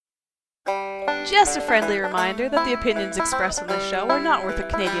Just a friendly reminder that the opinions expressed on this show are not worth a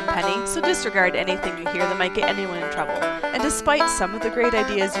Canadian penny, so disregard anything you hear that might get anyone in trouble. And despite some of the great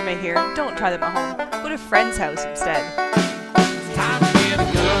ideas you may hear, don't try them at home. Go to a friend's house instead. It's time to get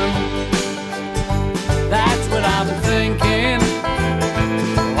a gun. That's what I've been thinking.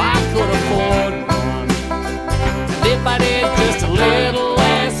 Well, I could afford one. And if I did just a little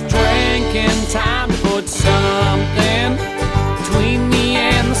less drinking, time to put something between me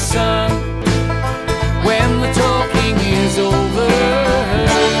and the sun. When the talking is over,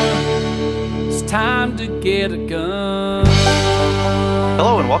 it's time to get a gun.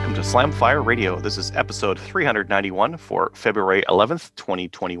 Hello and welcome to Slamfire Radio. This is episode 391 for February 11th,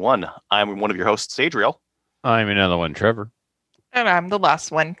 2021. I'm one of your hosts, Adriel. I'm another one, Trevor. And I'm the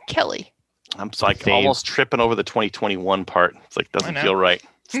last one, Kelly. I'm like almost tripping over the 2021 part. It's like, doesn't feel right.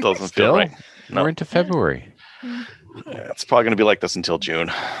 Still doesn't feel right. No. We're into February. It's probably going to be like this until June.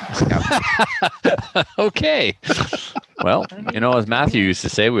 Okay. Well, as Matthew used to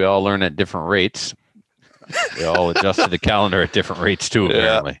say, we all learn at different rates. We all adjust to the calendar at different rates too,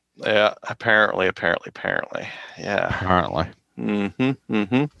 apparently. Yeah, apparently. Yeah. Apparently.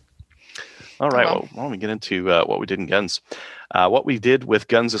 All right, well, why don't we get into what we did in guns? What we did with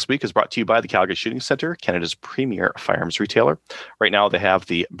guns this week is brought to you by the Calgary Shooting Centre, Canada's premier firearms retailer. Right now, they have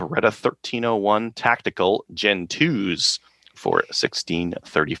the Beretta 1301 Tactical Gen 2s for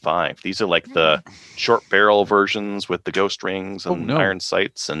 $16.35. These are like the short barrel versions with the ghost rings and iron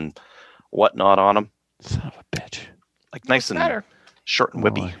sights and whatnot on them. Son of a bitch. Like nice and short and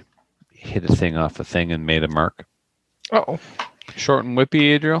whippy. Hit a thing off a thing and made a mark. Uh-oh. Short and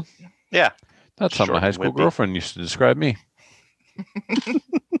whippy, Adriel? Yeah. That's how my high school girlfriend used to describe me.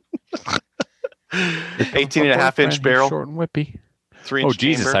 18.5-inch barrel. Short and whippy. 3-inch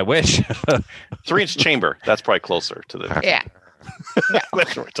Jesus, chamber. I wish. 3-inch chamber. That's probably closer to the... Yeah.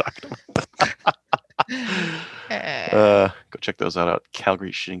 That's what we're talking about. Go check those out at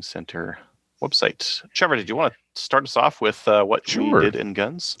Calgary Shooting Centre website. Trevor, did you want to start us off with what you did in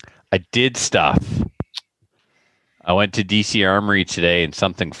guns? I did stuff. I went to DC Armory today and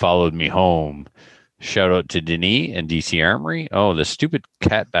something followed me home. Shout out to Denis and DC Armory. Oh, the stupid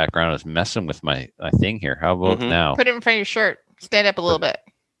cat background is messing with my thing here. How about now? Put it in front of your shirt. Stand up a little bit.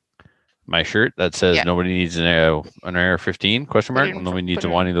 My shirt that says nobody needs an AR-15 question mark. Nobody needs a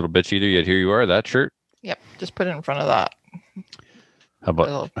whiny little bitch either. Yet here you are. That shirt. Yep. Just put it in front of that. How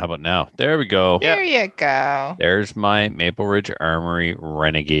about now? There we go. There you go. There's my Maple Ridge Armory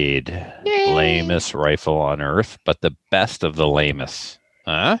Renegade. Yay. Lamest rifle on earth, but the best of the lamest.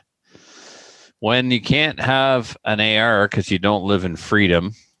 Huh? When you can't have an AR because you don't live in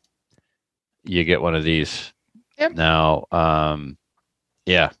freedom, you get one of these. Yep. Now,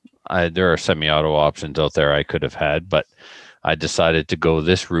 there are semi-auto options out there I could have had, but I decided to go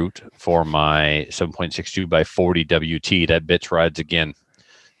this route for my 7.62 by 40 WT. That bitch rides again.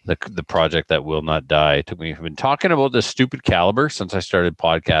 The project that will not die. I've been talking about this stupid caliber since I started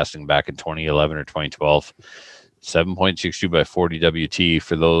podcasting back in 2011 or 2012. 7.62 by 40 WT,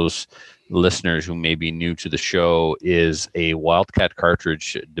 for those listeners who may be new to the show, is a Wildcat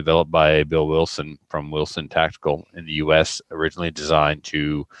cartridge developed by Bill Wilson from Wilson Tactical in the U.S., originally designed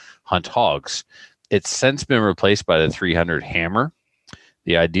to hunt hogs. It's since been replaced by the 300 Hammer.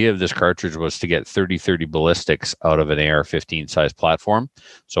 The idea of this cartridge was to get 30-30 ballistics out of an AR-15 size platform.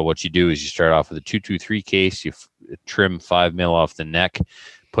 So what you do is you start off with a 223 case, you trim 5 mil off the neck,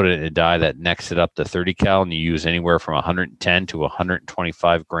 put it in a die that necks it up to 30 cal, and you use anywhere from 110 to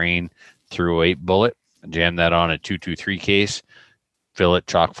 125 grain .308 bullet. Jam that on a 223 case, fill it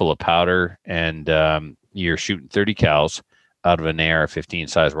chock full of powder, and you're shooting 30 cals out of an AR-15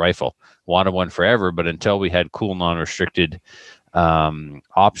 size rifle. Wanted one forever, but until we had cool non-restricted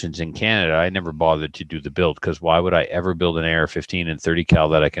options in Canada, I never bothered to do the build, because why would I ever build an AR-15 and 30 cal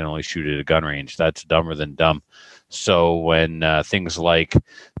that I can only shoot at a gun range? That's dumber than dumb. So when things like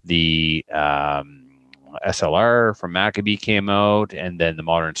the SLR from Maccabee came out, and then the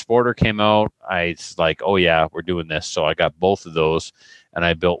Modern Sporter came out, I was like, oh yeah, we're doing this. So I got both of those, and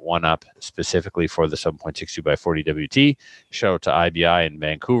I built one up specifically for the 7.62 by 40 WT. Shout out to IBI in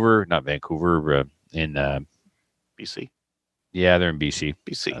Vancouver, not Vancouver, in BC. Yeah, they're in BC.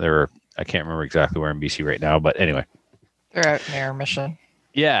 I can't remember exactly where in BC right now, but anyway. They're out in air mission.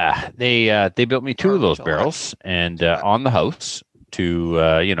 Yeah, they built me 2 of those barrels, and on the house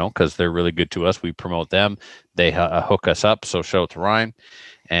to, because they're really good to us. We promote them. They hook us up. So shout out to Ryan.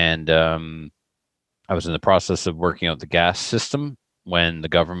 And I was in the process of working out the gas system when the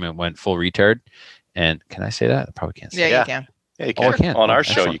government went full retard. And can I say that? I probably can't say that. You can. Yeah, you can. Oh, I can. On our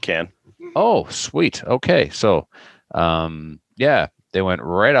excellent. show, you can. Oh, sweet. Okay. So, they went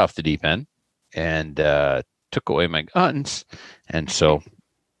right off the deep end and took away my guns. And so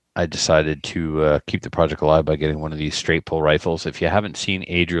I decided to keep the project alive by getting one of these straight pull rifles. If you haven't seen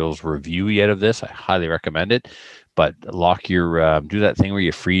Adriel's review yet of this, I highly recommend it. But lock your do that thing where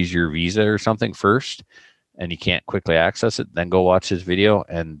you freeze your Visa or something first, and you can't quickly access it. Then go watch his video,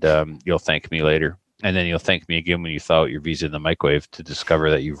 and you'll thank me later. And then you'll thank me again when you thaw out your Visa in the microwave to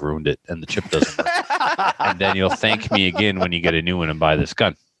discover that you've ruined it and the chip doesn't work. And then you'll thank me again when you get a new one and buy this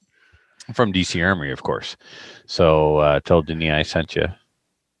gun from DC Armory, of course. So tell Denis I sent you.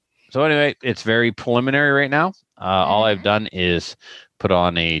 So anyway, it's very preliminary right now. All I've done is put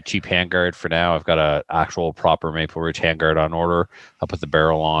on a cheap handguard for now. I've got an actual proper Maple Ridge handguard on order. I put the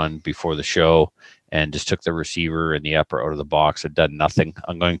barrel on before the show and just took the receiver and the upper out of the box. I've done nothing.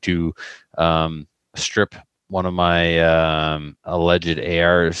 I'm going to strip one of my alleged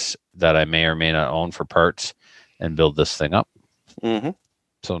ARs that I may or may not own for parts and build this thing up. Mm-hmm.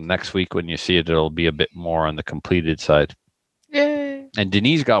 So next week when you see it, it'll be a bit more on the completed side. Yay. And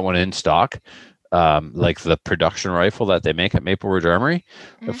Denise got one in stock, like the production rifle that they make at Maple Ridge Armory.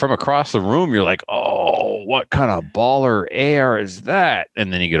 But from across the room, you're like, oh, what kind of baller AR is that?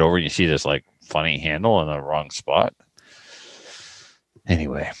 And then you get over and you see this like funny handle in the wrong spot.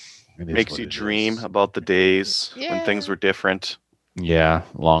 Anyway. Makes you dream about the days when things were different. Yeah,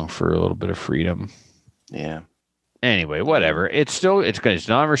 long for a little bit of freedom. Yeah. Anyway, whatever. It's good. It's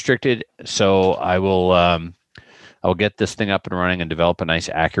non-restricted, so I will get this thing up and running and develop a nice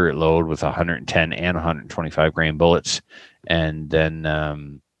accurate load with 110 and 125 grain bullets, and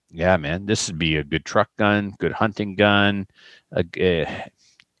then yeah, man, this would be a good truck gun, good hunting gun.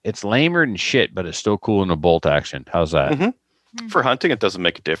 It's lamer than shit, but it's still cool in a bolt action. How's that? Mm-hmm. For hunting, it doesn't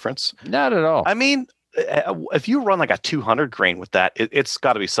make a difference. Not at all. I mean, if you run like a 200 grain with that, it's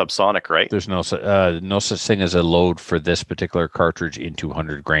got to be subsonic, right? There's no such thing as a load for this particular cartridge in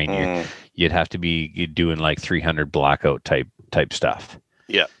 200 grain. You'd have to be doing like 300 blackout type stuff.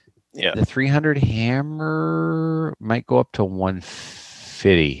 Yeah. The 300 hammer might go up to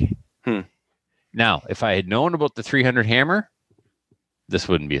 150. Now, if I had known about the 300 hammer, this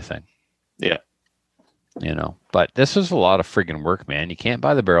wouldn't be a thing. Yeah. But this is a lot of friggin' work, man. You can't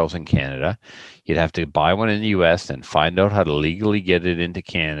buy the barrels in Canada. You'd have to buy one in the US and find out how to legally get it into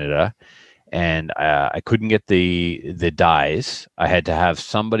Canada. And I couldn't get the dies. I had to have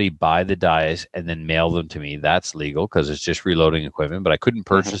somebody buy the dies and then mail them to me. That's legal because it's just reloading equipment, but I couldn't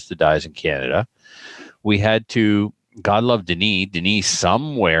purchase the dies in Canada. We had to, God love Denise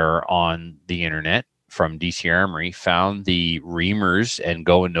somewhere on the internet from DC Armory found the reamers and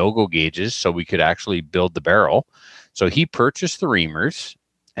go and no-go gauges so we could actually build the barrel. So he purchased the reamers,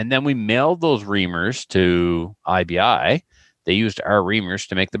 and then we mailed those reamers to IBI. They used our reamers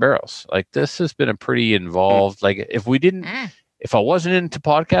to make the barrels. Like, this has been a pretty involved, like, if I wasn't into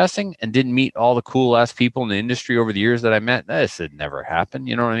podcasting and didn't meet all the cool ass people in the industry over the years that I met, this had never happened.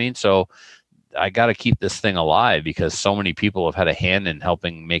 You know what I mean? So I got to keep this thing alive because so many people have had a hand in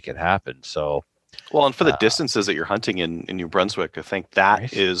helping make it happen. So, well, and for the distances that you're hunting in New Brunswick, I think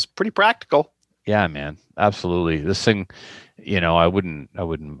that is pretty practical. Yeah, man, absolutely. This thing, I wouldn't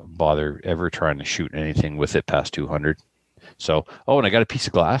bother ever trying to shoot anything with it past 200. So, and I got a piece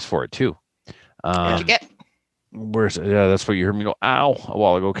of glass for it too. What'd you get? Where's that's what you heard me go, ow, a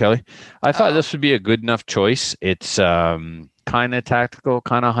while ago, Kelly. I thought this would be a good enough choice. It's kind of tactical,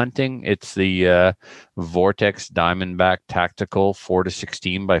 kind of hunting. It's the Vortex Diamondback Tactical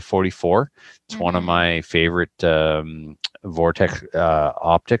 4-16 by 44. It's one of my favorite Vortex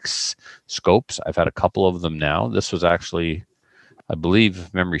optics scopes. I've had a couple of them now. This was actually, I believe,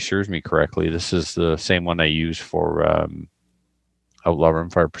 if memory serves me correctly, this is the same one I use for Outlaw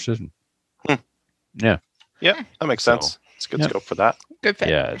Rimfire Precision. Yeah. Yeah, that makes sense. It's a good scope for that. Good fit.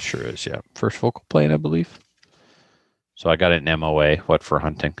 Yeah, it sure is. Yeah. First focal plane, I believe. So I got it in MOA, for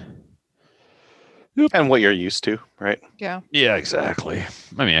hunting. Yep. And what you're used to, right? Yeah. Yeah, exactly.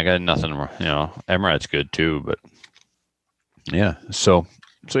 I mean, I got nothing, MRAD's good too, but yeah. So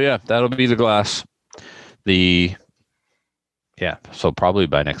yeah, that'll be the glass. So probably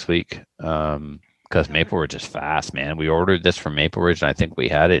by next week, because Maple Ridge is fast, man. We ordered this from Maple Ridge, and I think we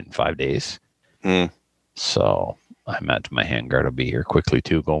had it in 5 days. So I imagine my handguard will be here quickly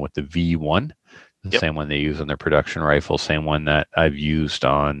too, going with the V1. The same one they use on their production rifle, same one that I've used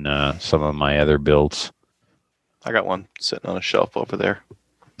on some of my other builds. I got one sitting on a shelf over there.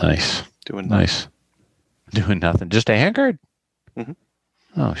 Nice. Doing nothing. Just a handguard? Mm-hmm.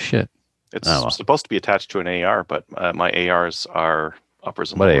 Oh, shit. It's supposed to be attached to an AR, but my ARs are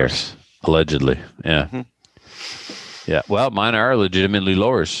uppers and lowers. lowers. ARs? Allegedly. Yeah. Mm-hmm. Yeah, well, mine are legitimately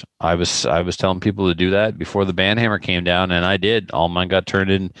lowers. I was telling people to do that before the band hammer came down, and I did. All mine got turned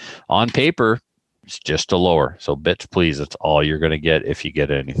in on paper. It's just a lower. So bits, please. That's all you're going to get if you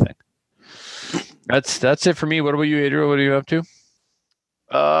get anything. That's it for me. What about you, Adriel? What are you up to?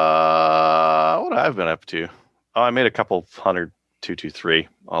 What I've been up to? Oh, I made a couple 223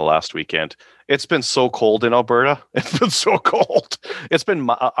 last weekend. It's been so cold in Alberta. It's been so cold. It's been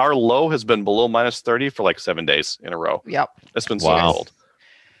our low has been below -30 for like 7 days in a row. Yep. It's been so cold.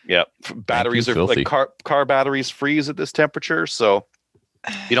 Yeah, batteries are filthy. like car batteries freeze at this temperature. So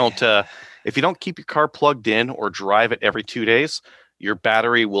you don't if you don't keep your car plugged in or drive it every 2 days, your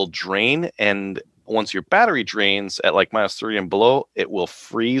battery will drain, and once your battery drains at like -30 and below, it will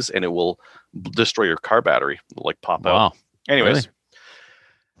freeze and it will destroy your car battery. It'll like pop out. Anyways,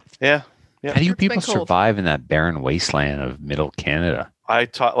 Really? yeah. How do you It's been people cold. survive in that barren wasteland of middle Canada? I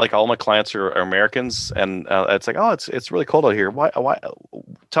taught like all my clients are Americans, and it's like, oh, it's really cold out here. Why?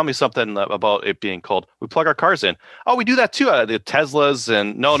 Tell me something about it being cold. We plug our cars in. Oh, we do that too. The Teslas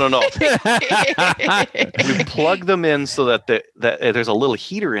and no. We plug them in so that there's a little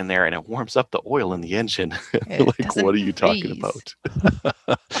heater in there, and it warms up the oil in the engine. It Like, doesn't what are you talking freeze.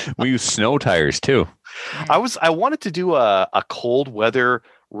 about? We use snow tires too. I wanted to do a cold weather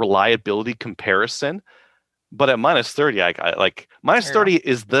reliability comparison, but at -30, I like -30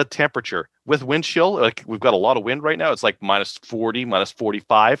 is the temperature with wind chill. Like we've got a lot of wind right now. It's like -40,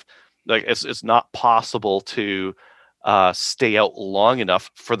 -45. Like it's not possible to stay out long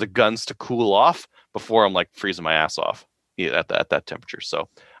enough for the guns to cool off before I'm like freezing my ass off at that temperature. So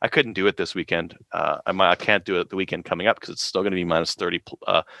I couldn't do it this weekend. I can't do it the weekend coming up because it's still going to be -30,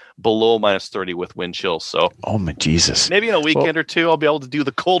 below -30 with wind chill. So Oh my Jesus! maybe in a weekend or two, I'll be able to do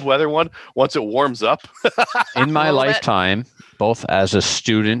the cold weather one once it warms up. In my Love it. lifetime, both as a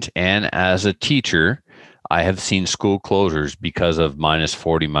student and as a teacher, I have seen school closures because of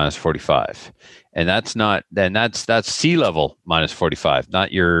 -40, -45. And that's sea level -45,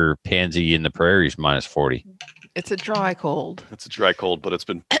 not your pansy in the prairies -40. It's a dry cold. It's a dry cold, but it's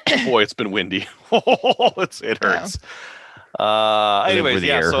been windy. It hurts. Anyways, Where the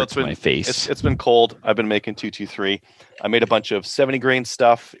yeah. air So hurts my face. it's been cold. I've been making 223. I made a bunch of 70 grain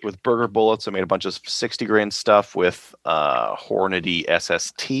stuff with burger bullets. I made a bunch of 60 grain stuff with Hornady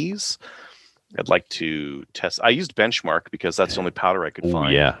SSTs. I'd like to test. I used Benchmark because that's the only powder I could Oh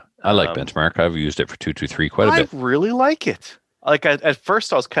find. yeah, I like Um, Benchmark. I've used it for 223 quite a I bit. really like it. Like at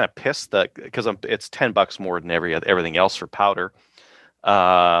first, I was kind of pissed that because it's $10 more than everything else for powder.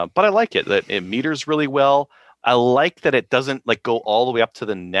 But I like it. That it meters really well. I like that it doesn't like go all the way up to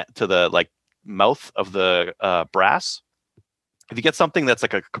the like mouth of the brass. If you get something that's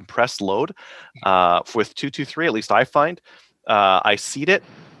like a compressed load, with 223, at least I find, I seed it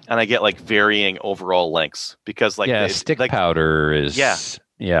and I get like varying overall lengths because like stick like, powder is yeah.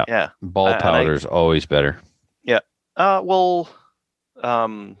 Ball And powder is always better.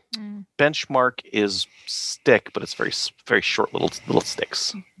 Benchmark is stick, but it's very very short little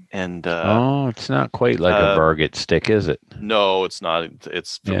sticks. And It's not quite like a Varget stick, is it? no, it's not.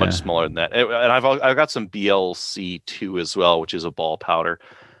 It's much smaller than that. And I've got some BLC2 as well, which is a ball powder.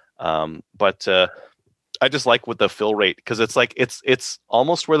 But I just like with the fill rate because it's like it's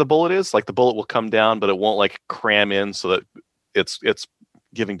almost where the bullet is. Like the bullet will come down, but it won't like cram in so that it's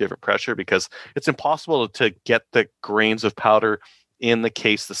giving different pressure because it's impossible to get the grains of powder in the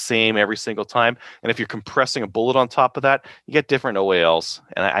case the same every single time. And if you're compressing a bullet on top of that, you get different OALs.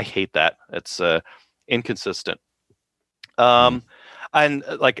 And I hate that. It's inconsistent. And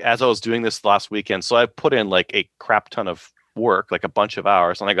like as I was doing this last weekend, so I put in like a crap ton of work, like a bunch of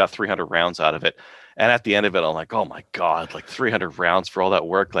hours, and I got 300 rounds out of it. And at the end of it, I'm like, oh my God, like 300 rounds for all that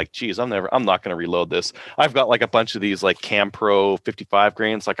work. Like, geez, I'm not going to reload this. I've got like a bunch of these like Cam Pro 55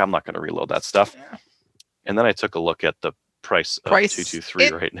 grains. Like, I'm not going to reload that stuff. Yeah. And then I took a look at the price of 223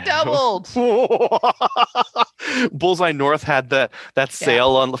 it right now. doubled. Bullseye North had that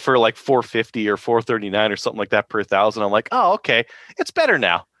sale on for like $450 or $439 or something like that per thousand. I'm like, oh, okay, it's better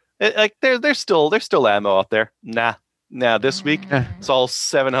now. Like there's still ammo out there. Nah, this week it's all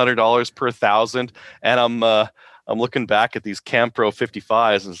 $700 per thousand, and I'm looking back at these Cam Pro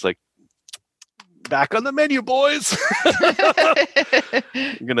 55s, and it's like, back on the menu, boys.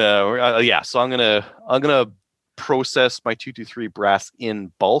 I'm gonna process my 223 brass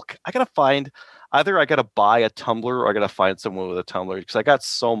in bulk. I gotta buy a tumbler or I gotta find someone with a tumbler because I got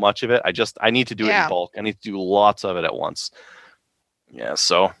so much of it. I need to do it in bulk. I need to do lots of it at once. Yeah,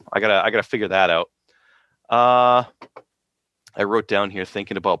 so I gotta figure that out. I wrote down here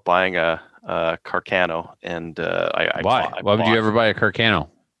thinking about buying a Carcano, and Why? Why would you ever buy a Carcano?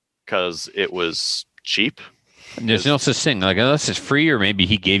 Because it was cheap. There's no such thing. Like unless it's free, or maybe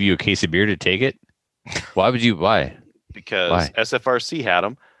he gave you a case of beer to take it. Why would you? Why? Because Why? SFRC had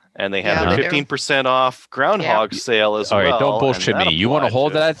them, and they had Yeah, their they do. 15% off groundhog sale as All well. right, don't and bullshit that me. You want to applied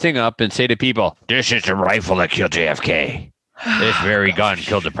hold that thing up and say to people, "This is the rifle that killed JFK. This very gun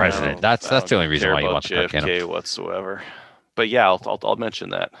killed the president." I That's the only reason care why you about want the Carcano. JFK whatsoever. But yeah, I'll mention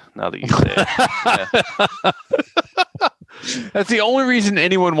that now that you say it. Yeah. That's the only reason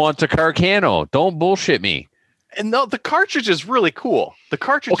anyone wants a Carcano. Don't bullshit me. And no, the cartridge is really cool. The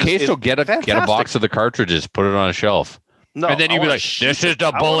cartridge. Okay, is so get a fantastic. box of the cartridges, put it on a shelf, No, and then I you'd be wanna like, shoot "This is it. the I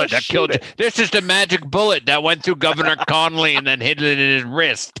wanna bullet that shoot killed it. it. This is the magic bullet that went through Governor Connolly and then hit it in his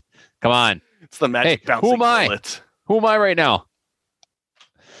wrist." Come on, It's the magic Hey, bouncing who am I? bullet. who am I right now?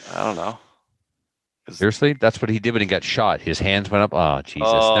 I don't know. Seriously, that's what he did when he got shot. His hands went up. Oh, Jesus,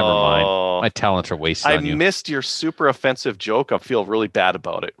 never mind. Oh. My talents are wasted I on you. missed your super offensive joke. I feel really bad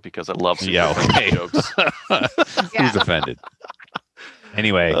about it because I love super Yeah, offensive okay. jokes. Who's offended?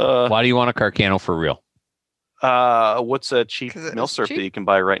 Anyway, Uh, why do you want a Carcano for real? What's a cheap 'Cause it mill was surf cheap. that you can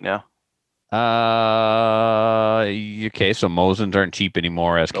buy right now? Okay, so Mosins aren't cheap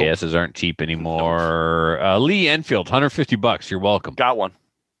anymore. SKSs aren't cheap anymore. Lee Enfield, $150. You're welcome. Got one.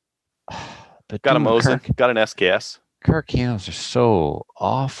 But Got a dude, Mosin. Got an SKS. Carcanos are so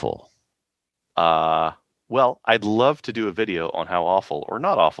awful. Well, I'd love to do a video on how awful or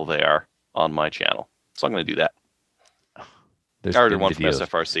not awful they are on my channel. So I'm going to do that. There's I ordered been one from videos.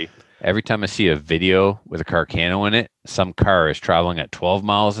 SFRC. Every time I see a video with a Carcano in it, some car is traveling at 12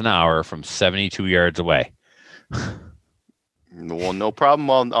 miles an hour from 72 yards away. Well, no problem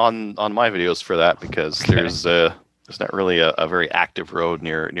on my videos for that because Okay. there's not really a very active road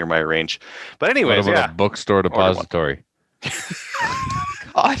near my range. But What anyways, about yeah. a bookstore Order one. depository?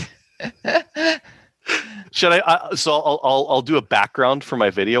 God. Should I? So I'll do a background for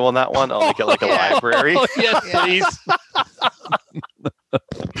my video on that one. I'll make it like a Yeah. library, Oh, yes, Yeah. please.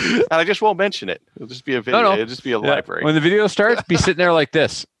 and I just won't mention it. It'll just be a video. no. It'll just be a Yeah. library. When the video starts, be sitting there like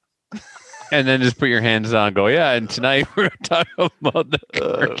this. And then just put your hands down and go, yeah, and tonight we're talking about the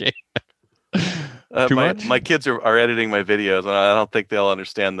Carcano. Too much? My kids are editing my videos, and I don't think they'll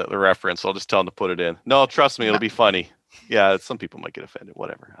understand the reference. I'll just tell them to put it in. No, trust me, it'll be funny. Yeah, some people might get offended.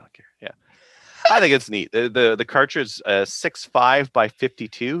 Whatever, I don't care. Yeah, I think it's neat. The cartridge 6.5 by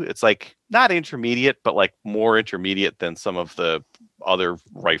 52. It's like not intermediate, but like more intermediate than some of the other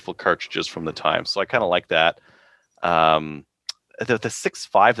rifle cartridges from the time. So I kind of like that. The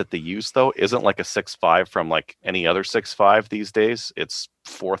 6.5 that they use though isn't like a 6.5 from like any other 6.5 these days. It's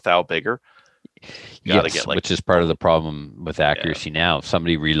 4 thou bigger. You gotta Yes, get, like- which is part of the problem with accuracy now. If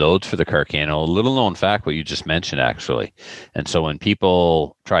somebody reloads for the Carcano, a little known fact what you just mentioned actually. And so when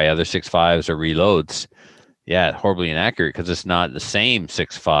people try other 6.5s or reloads, yeah, horribly inaccurate because it's not the same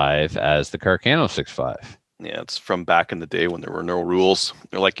 6.5 as the Carcano 6.5. Yeah, it's from back in the day when there were no rules.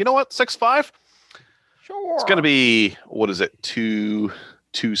 They're like, you know what, 6.5? Sure. It's gonna be, what is it,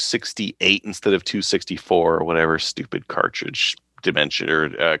 268 instead of 264 or whatever stupid cartridge dimension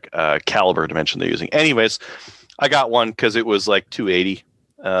or caliber dimension they're using. Anyways, I got one because it was like 280,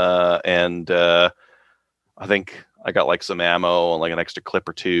 and I think I got like some ammo and like an extra clip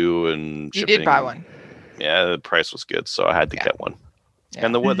or two, and You did buy one. Yeah, the price was good, so I had to Yeah. get one. Yeah.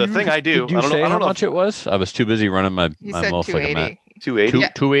 And the thing I do, Did you I don't say know, I how don't know much it was? I was too busy running my You my said mouth like a mat. 280. 280. Yeah.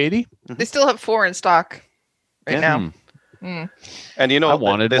 280? They still have 4 in stock right Yeah. now. Mm. And you know, I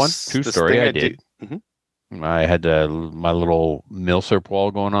wanted one. True story, thing I did. Mhm. I had my little milsurp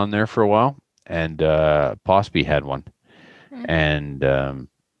wall going on there for a while, and Posby had one, Hmm. and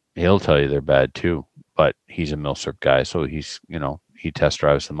he'll tell you they're bad too. But he's a milsurp guy, so he test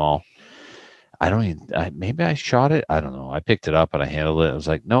drives them all. Maybe I shot it. I don't know. I picked it up and I handled it. I was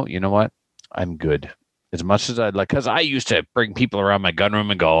like, no, you know what? I'm good. As much as I'd like, because I used to bring people around my gun room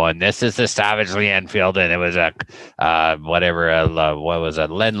and go, and this is the Savage Lee Enfield, and it was a what was a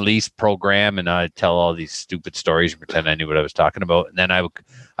Lend-Lease program, and I'd tell all these stupid stories and pretend I knew what I was talking about. And then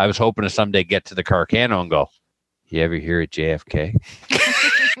I was hoping to someday get to the Carcano and go, you ever hear of JFK?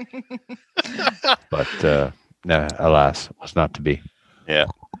 But no, alas, was not to be.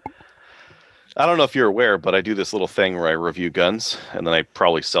 I don't know if you're aware, but I do this little thing where I review guns and then I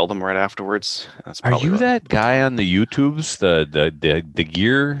probably sell them right afterwards. That's Are probably you what- that guy on the YouTubes, the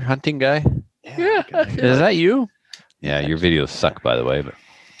gear hunting guy? Yeah, Is that you? Yeah, your videos suck, by the way. But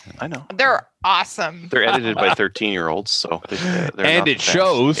I know. They're awesome. They're edited by 13-year-olds, so they're And not the it best.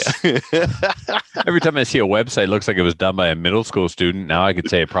 shows. Yeah. every time I see a website, it looks like it was done by a middle school student. Now I could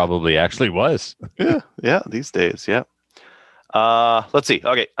say it probably actually was. yeah, these days, yeah. Let's see.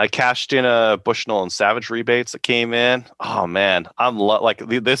 Okay, I cashed in a Bushnell and Savage rebates that came in. Oh man, I'm like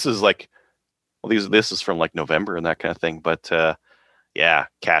this is like Well, this is from like November and that kind of thing. But yeah,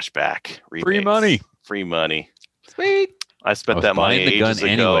 cash back, Free money. free money. Sweet. I I spent was that money buying the gun ages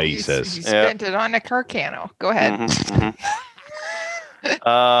ago. anyway. He You says. spent it on a Carcano. Go ahead. Mhm,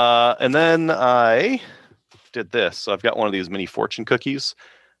 mhm. And then I did this. So I've got one of these mini fortune cookies,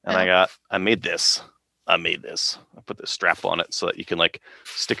 and I made this. I put this strap on it so that you can like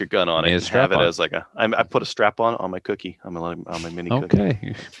stick your gun on Made it a and strap have it on. as like I put a strap on my cookie on my mini cookie. Okay,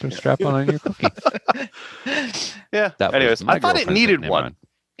 you put a strap on your cookie. Yeah. That was Anyways, my I thought it girlfriend's needed nickname one on.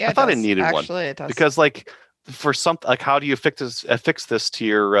 Yeah, I thought it does. needed one. Actually, it does. because like for something like how do you fix this to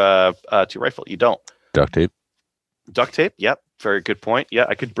your rifle? You don't. Duct tape. Duct tape. Yep. Very good point. Yeah,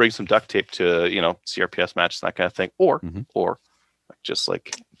 I could bring some duct tape to CRPS matches and that kind of thing, or just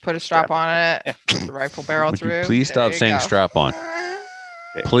like put a strap on it, put the rifle barrel Would through. you please There stop you saying go. strap on?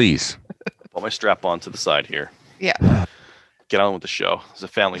 Okay. Please. put my strap on to the side here. Yeah. Get on with the show. It's a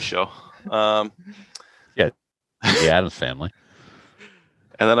family show. The Addams family.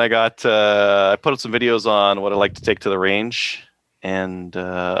 And then I got I put up some videos on what I like to take to the range, and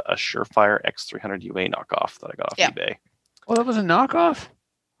a Surefire X300 UA knockoff that I got off eBay. Oh, that was a knockoff?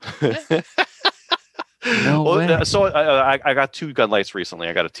 No way. So I got two gun lights recently.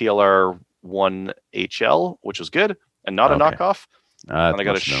 I got a TLR 1 HL, which was good and not a Okay. knockoff. That And I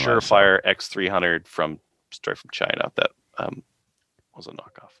got a must have been what I saw. Surefire X300 straight from China that was a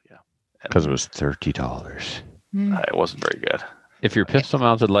knockoff. Yeah, Because it was $30. it wasn't very good. If your pistol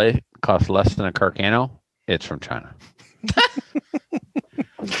mounted light costs less than a Carcano, it's from China.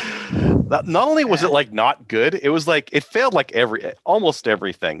 Not only was it like not good, it was like it failed like almost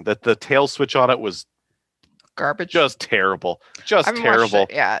everything. That the tail switch on it was Garbage. just terrible, just I haven't watched terrible.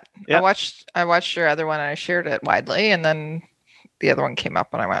 it yet. Yeah. I watched your other one and I shared it widely, and then the other one came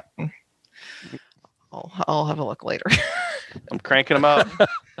up and I went, I'll have a look later. I'm cranking them out.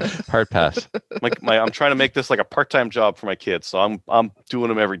 Hard pass. I'm trying to make this like a part-time job for my kids, so I'm doing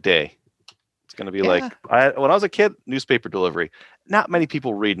them every day. It's gonna be like when I was a kid, newspaper delivery. Not many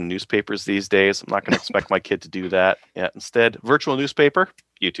people reading newspapers these days. I'm not gonna expect my kid to do that. Yeah, instead, virtual newspaper,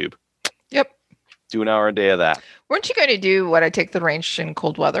 YouTube. Yep. Do an hour a day of that. Weren't you going to do what I take the range in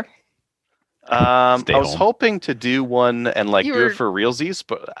cold weather? I Stay was home. hoping to do one and like You do were- it for realsies,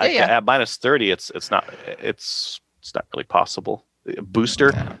 but Yeah. at -30, it's not really possible.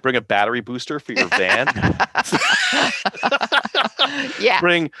 Booster, bring a battery booster for your van. Yeah.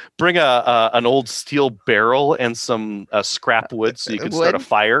 Bring an old steel barrel and some scrap wood so you can start a wood.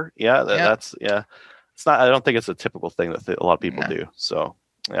 fire. Yeah, Yep. that's yeah. It's not. I don't think it's a typical thing that a lot of people No. do. So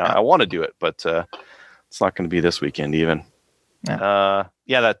yeah, I want to do it, but it's not going to be this weekend even. No.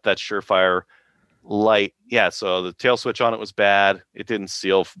 Yeah, that Surefire light. Yeah, so the tail switch on it was bad. It didn't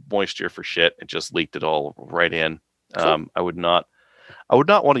seal moisture for shit. It just leaked it all right in. Cool. I would not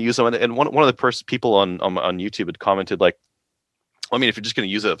want to use them. And one of the people on YouTube had commented like, I mean, if you're just going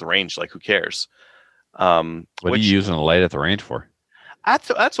to use it at the range, like who cares? What are you using a light at the range for?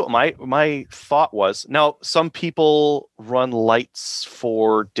 That's what my thought was. Now, some people run lights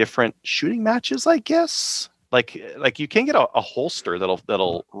for different shooting matches, I guess. Like you can get a holster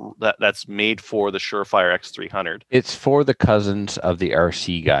that's made for the Surefire X300. It's for the cousins of the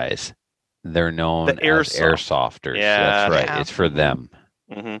RC guys. They're known The as airsoft. airsofters. Yeah. That's right. Yeah. It's for them.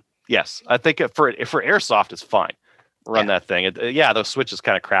 Mm-hmm. Yes, I think for airsoft it's fine. Run that thing. The switch is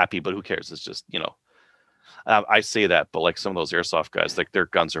kind of crappy, but who cares? It's just I say that, but like some of those airsoft guys, like their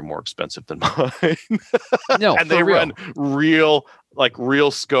guns are more expensive than mine. No, and for they real. run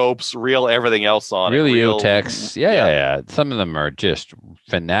real scopes, real everything else on Really, it. EOTechs. Yeah. Some of them are just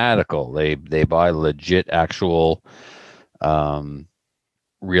fanatical. They buy legit, actual,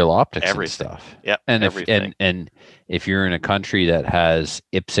 real optics Everything. and stuff. Yeah, And everything. if you're in a country that has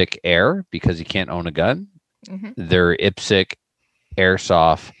IPSC air because you can't own a gun, Mhm. their IPSC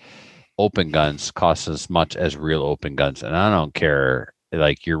airsoft open guns cost as much as real open guns, and I don't care.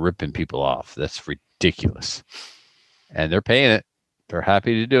 Like, you're ripping people off. That's ridiculous, and they're paying it. They're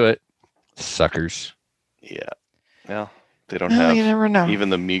happy to do it. Suckers. Yeah. Well, they don't Oh, have you never know. even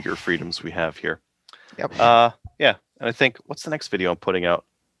the meager freedoms we have here. Yep. Yeah. And I think what's the next video I'm putting out?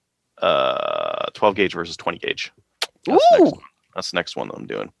 12 gauge versus 20 gauge. That's the next Ooh. one. That's the next one that I'm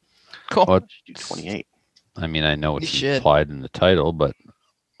doing. Cool. What? I should do 28. I mean, I know You it's should. implied in the title, but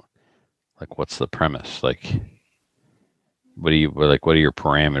like, what's the premise? Like, what are your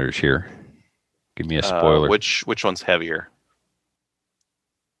parameters here? Give me a spoiler. Which one's heavier?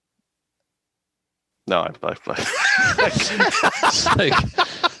 No, It's like,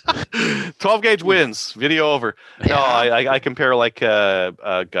 12 gauge wins. Video over. No, I compare like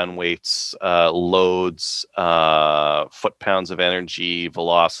gun weights, loads, foot pounds of energy,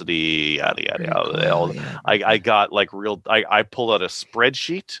 velocity, yada yada yada. I got like real. I pulled out a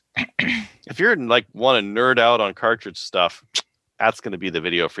spreadsheet. If you're like want to nerd out on cartridge stuff, that's going to be the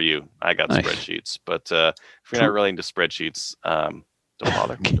video for you. I got Nice. spreadsheets, but if you're not really into spreadsheets, don't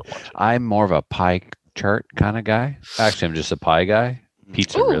bother. Don't watch it. I'm more of a pie chart kind of guy. Actually, I'm just a pie guy.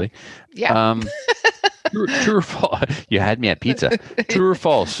 Pizza, Ooh. really. Yeah. True or false? You had me at pizza. True or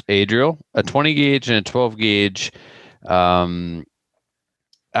false, Adriel? A 20 gauge and a 12 gauge,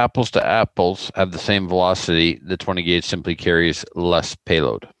 apples to apples, have the same velocity. The 20 gauge simply carries less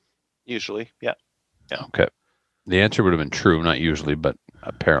payload. Usually, yeah. Okay. The answer would have been true, not usually, but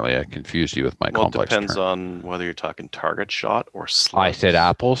apparently I confused you with my Well, it complex depends term. on whether you're talking target shot or slugs. I said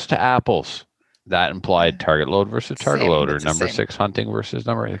apples to apples. That implied target load versus target Same, load, or it's the number same. 6 hunting versus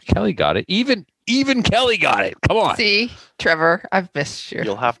number. Kelly got it. Even Kelly got it. Come on. See, Trevor, I've missed you.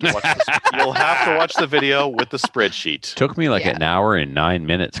 You'll have to watch. You'll have to watch the video with the spreadsheet. Took me like Yeah. an hour and 9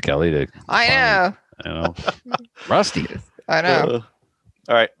 minutes, Kelly, to I know. You know, rusty. I know.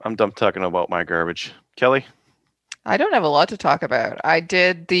 All right, I'm done talking about my garbage. Kelly, I don't have a lot to talk about. I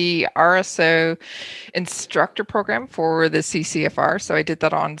did the RSO instructor program for the CCFR. So I did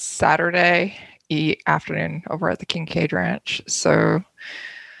that on Saturday afternoon over at the Kincaid Ranch. So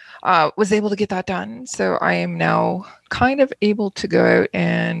was able to get that done. So I am now kind of able to go out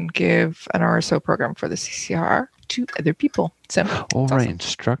and give an RSO program for the CCR to other people. So Oh, it's right. awesome.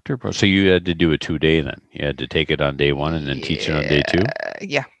 Instructor. So you had to do a 2-day then. You had to take it on day 1 and then teach it on day 2.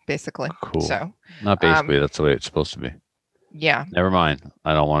 Yeah, basically. Cool. So Not basically. That's the way it's supposed to be. yeah. Never mind.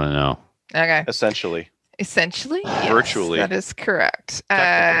 I don't want to know. Okay. essentially, Essentially, yes, Virtually. that is correct.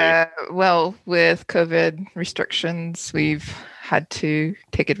 Technically. Well, with COVID restrictions, we've had to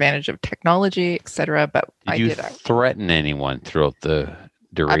take advantage of technology, etc. But Did I you did. threaten anyone throughout the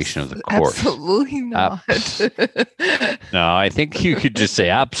duration of the course? Absolutely not. No, I think you could just say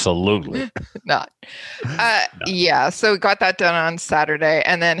absolutely. Not. Yeah, so got that done on Saturday,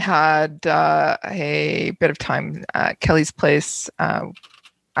 and then had a bit of time at Kelly's place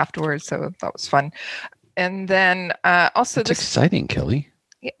afterwards. So that was fun. And then also It's this exciting, Kelly.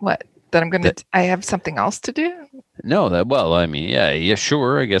 what that I'm gonna. I have something else to do. No, I mean, yeah,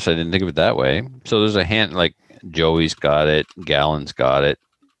 sure. I guess I didn't think of it that way. So there's a hand like Joey's got it, Gallen's got it,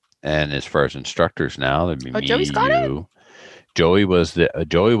 and as far as instructors now, there'd be Oh, me, Joey's got it? you. Joey was.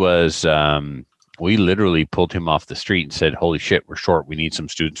 We literally pulled him off the street and said, "Holy shit, we're short. We need some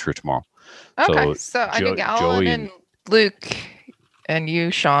students for tomorrow." Okay, so I Jo- think Alan Joey and Luke and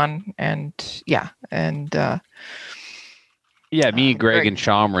you, Sean, and Yeah, me, Greg, Greg. and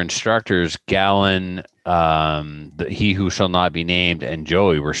Sean were instructors. Gallen, he who shall not be named, and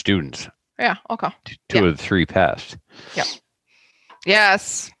Joey were students. yeah, okay, Two of the 3 passed.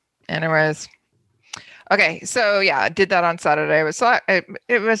 yes. Anyways, okay, so yeah, I did that on Saturday.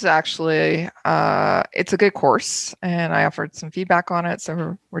 It was actually it's a good course, and I offered some feedback on it.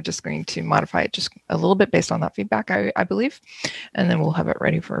 So we're just going to modify it just a little bit based on that feedback, I believe, and then we'll have it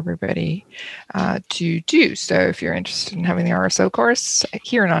ready for everybody to do. So if you're interested in having the RSO course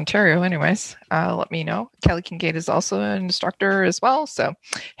here in Ontario, anyways, let me know. Kelly Kincaid is also an instructor as well. So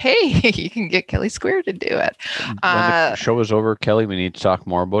hey, you can get Kelly Square to do it. When the show is over, Kelly, we need to talk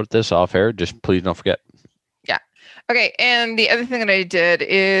more about this off air. Just please don't forget. Okay, and the other thing that I did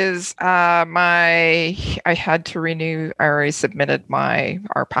is I had to renew. I already submitted my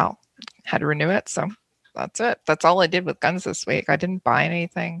RPAL. Had to renew it, so that's it. That's all I did with guns this week. I didn't buy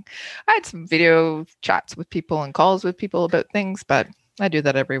anything. I had some video chats with people and calls with people about things, but I do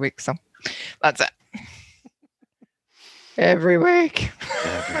that every week, so that's it. Every week.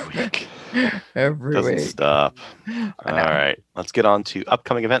 every week Every doesn't week. stop. I All know. right, let's get on to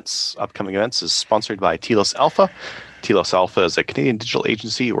upcoming events. Upcoming events is sponsored by Telos Alpha. Telos Alpha is a Canadian digital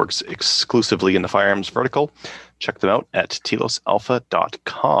agency who works exclusively in the firearms vertical. Check them out at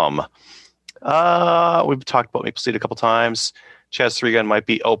telosalpha.com. We've talked about Maple State a couple times. Chaz 3-Gun might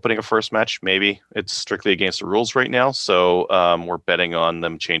be opening a first match. Maybe. It's strictly against the rules right now, so we're betting on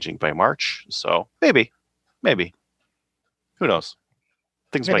them changing by March. So maybe. Who knows?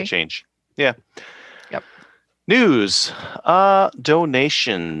 Things Maybe. might change. Yeah. Yep. News.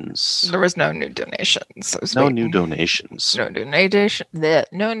 Donations. There was no new donations. I was No waiting. new donations. No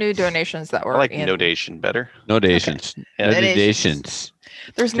new donations that were I like in. donation better. No donations. Yeah. No Donations. donations.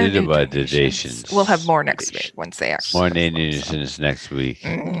 There's no new About donations. donations. We'll have more next week once they actually. More have them, so. donations next week.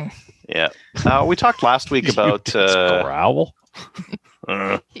 Mm. Yeah. We talked last week about. Just growl.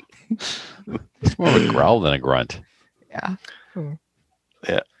 It's more of a growl than a grunt. Yeah.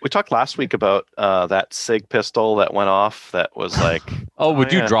 Yeah, we talked last week about that SIG pistol that went off. That was like, Oh,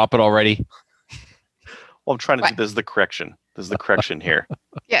 would you yeah. drop it already? Well, I'm trying to do What? this is the correction. This is the correction here.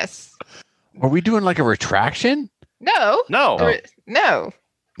 Yes. Are we doing like a retraction? No. No, There- No.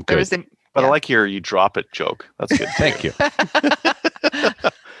 There Good. was a, but I yeah. like your you drop it joke. That's good. Thank you.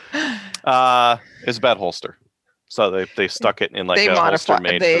 It's a bad holster. So they stuck it in like They a holster modifi-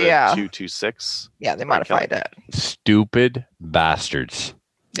 made they, for the yeah. 226. Yeah, they Right, modified it. Stupid bastards.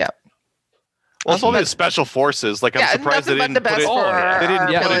 Well, it's Nothing only but- the special forces. Like I'm Yeah, surprised they nothing but didn't the put best it. for our They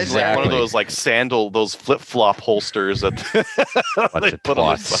didn't Yeah, put it in like one exactly. of those like sandal, those flip flop holsters that Bunch they of put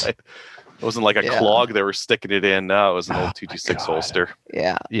on the twats. side. It wasn't like a Yeah. clog they were sticking it in. No, it was an Oh old my 226 God. holster.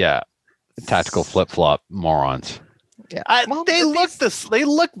 Yeah. Yeah. Tactical flip flop morons. Yeah. They but look these- this. They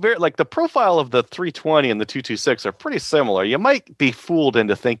look very like the profile of the 320 and the 226 are pretty similar. You might be fooled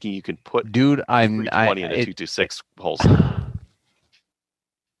into thinking you can put Dude, I'm 320 in a 226 holster.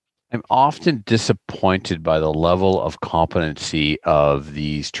 I'm often disappointed by the level of competency of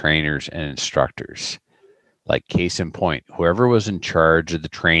these trainers and instructors. Like case in point, whoever was in charge of the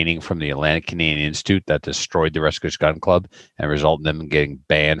training from the Atlantic Canadian Institute that destroyed the Rescuers Gun Club and resulted in them getting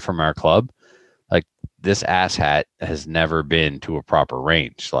banned from our club. Like this asshat has never been to a proper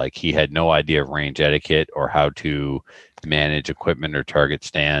range. Like he had no idea of range etiquette or how to manage equipment or target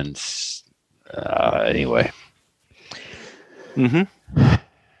stands. Anyway. Mm-hmm.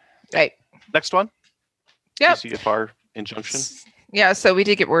 Right. Next one. Yep. CCFR injunction. Yeah, so we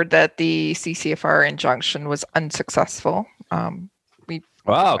did get word that the CCFR injunction was unsuccessful.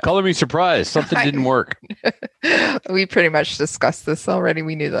 Wow, color me surprised. Something didn't work. We pretty much discussed this already.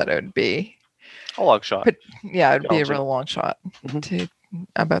 We knew that it would be, A long shot. But- yeah, it'd be a Challenging. real long shot Mhm. to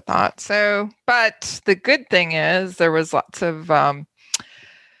about that. So, but the good thing is there was lots of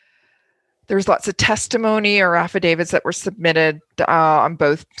testimony or affidavits that were submitted on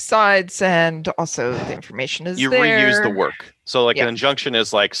both sides, and also the information is You there. reuse the work. So like Yeah. an injunction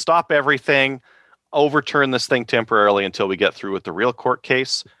is like stop everything, overturn this thing temporarily until we get through with the real court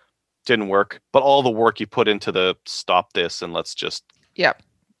case. Didn't work, but all the work you put into the stop this and let's just Yep.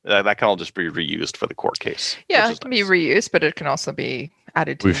 that can all just be reused for the court case. Yeah, which it is can nice. be reused, but it can also be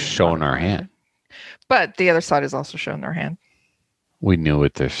added to. We've shown our hand. But the other side has also shown their hand. We knew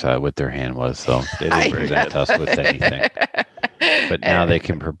what their hand was, though. They I didn't present us with anything. But now they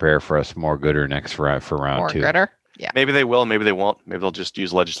can prepare for us more gooder next for round more 2. gooder. Yeah. Maybe they will, maybe they won't. Maybe they'll just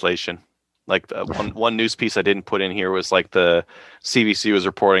use legislation. Like the one news piece I didn't put in here was like the CBC was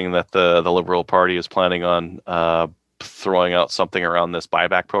reporting that the Liberal Party is planning on throwing out something around this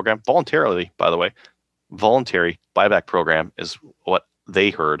buyback program voluntarily. By the way, voluntary buyback program is what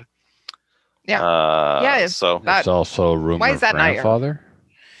they heard. Yeah. Yeah, it's- So There's also a rumor Why is of that not your- grandfather.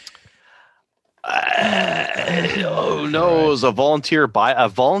 oh no, it was a voluntary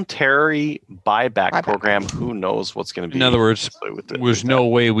buyback Buyback. program. Who knows what's going to be? In other words, with it. there's no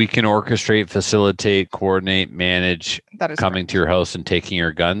way we can orchestrate, facilitate, coordinate, manage That is coming to your house and taking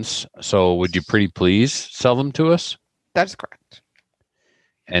your guns. So would you pretty please sell them to us? That is correct.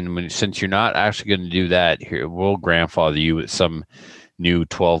 And since you're not actually going to do that, here we'll grandfather you with some new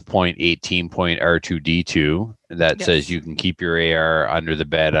 12.18 R2D2 that Yes. says you can keep your AR under the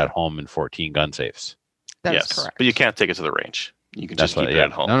bed at home in 14 gun safes. That is yes, correct. but you can't take it to the range. You can That's just keep what. it Yeah.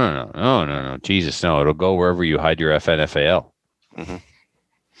 at home. No. Jesus, no. It'll go wherever you hide your FNFAL.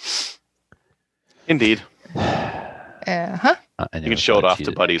 Indeed, Uh-huh. And you can show it off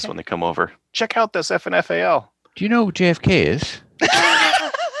to buddies when they come over. Check out this FNFAL. Do you know who JFK is?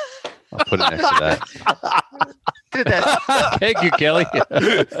 I'll put it next to that. Do this. Thank you, Kelly.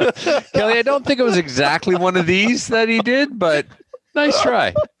 Kelly, I don't think it was exactly one of these that he did, but nice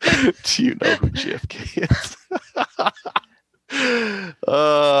try. Do you know who JFK is?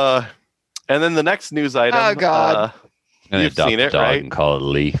 And then the next news item. Oh, God. I'm gonna You've adopt seen a it, dog right? and call it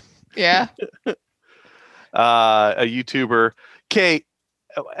Lee. Yeah. A YouTuber. Okay,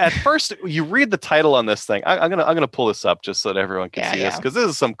 at first you read the title on this thing. I'm gonna pull this up just so that everyone can Yeah, see this yeah. because this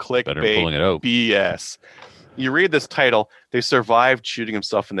is some Better than clickbait pulling it out. BS. You read this title. They survived shooting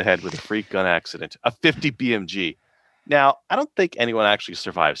himself in the head with a freak gun accident. A 50 BMG. Now, I don't think anyone actually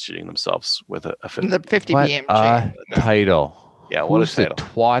survives shooting themselves with a 50. The 50 What BMG. a title. Yeah, what Who's a the title.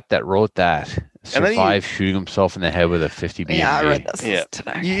 twat that wrote that? And then you- Survived shooting himself in the head with a 50 BMG. Yeah, I read this Yeah.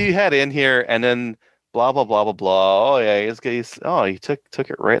 today. You had in here and then blah blah blah blah blah. Oh yeah, he took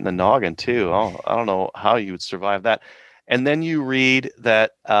it right in the noggin too. Oh, I don't know how you would survive that. And then you read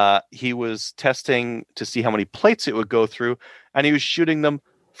that he was testing to see how many plates it would go through, and he was shooting them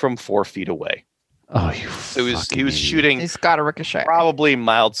from 4 feet away. Oh, you So he was fucking idiot. shooting He's got a ricochet. probably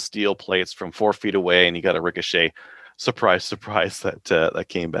mild steel plates from 4 feet away, and he got a ricochet. Surprise, surprise that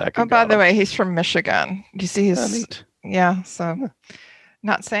came back. Oh, and by got the him. way, he's from Michigan. You see Yeah, his neat. yeah. So,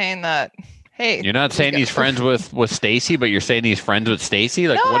 not saying that. Hey, You're not saying he's friends with Stacy, but you're saying he's friends with Stacy.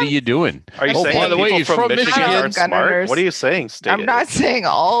 Like, No, what are you doing? Are you Oh, saying by the people way, he's from from Michigan Michigan. aren't smart? Gunrunners. What are you saying, Stacy? I'm not saying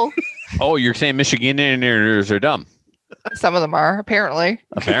all. Oh, you're saying Michiganers are dumb. Some of them are apparently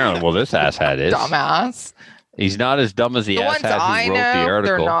Apparently, well, this asshat is. dumbass. He's not as dumb as the The ones asshat I who wrote the know, they're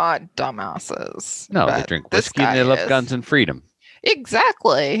article. not dumbasses. No, they but drink this whiskey and they guy love is. guns and freedom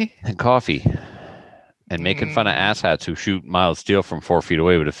Exactly. and coffee and making fun of asshats who shoot mild steel from 4 feet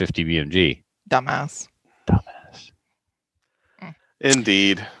away with a 50 BMG. Dumbass. Dumbass.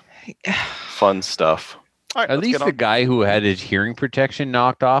 Indeed. Fun stuff. All right, At let's least get the on. guy who had his hearing protection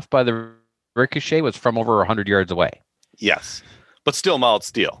knocked off by the ricochet was from over 100 yards away. Yes, but still mild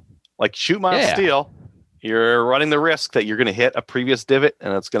steel. Like shoot mild Yeah. steel, you're running the risk that you're going to hit a previous divot,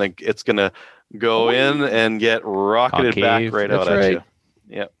 and it's gonna go in and get rocketed Concave, back right that's out at right. you.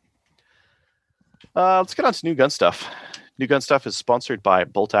 Yep. Let's get on to new gun stuff. New gun stuff is sponsored by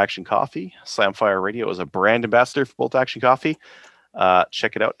Bolt Action Coffee. Slamfire Radio is a brand ambassador for Bolt Action Coffee.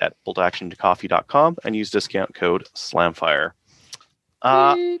 Check it out at boltactioncoffee.com and use discount code SLAMFIRE.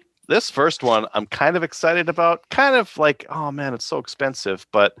 This first one I'm kind of excited about. Kind of like, oh man, it's so expensive,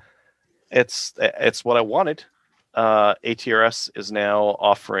 but it's what I wanted. ATRS is now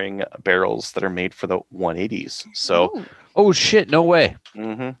offering barrels that are made for the 180s. So, Ooh. Oh, shit. No way.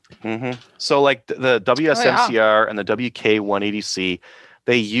 so like the WSMCR and the WK180C,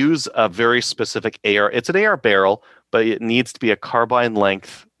 they use a very specific AR. It's an AR barrel, but it needs to be a carbine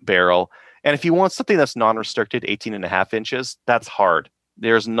length barrel. And if you want something that's non-restricted, 18.5 inches, that's hard.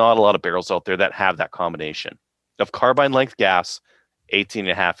 There's not a lot of barrels out there that have that combination of carbine length gas,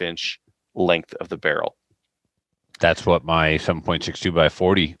 18.5 inch length of the barrel. That's what my 7.62 by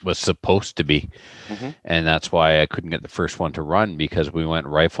 40 was supposed to be. Mhm. And that's why I couldn't get the first one to run, because we went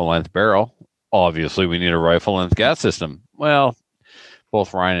rifle length barrel. Obviously, we need a rifle length gas system. Well,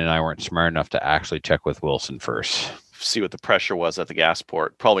 both Ryan and I weren't smart enough to actually check with Wilson first. See what the pressure was at the gas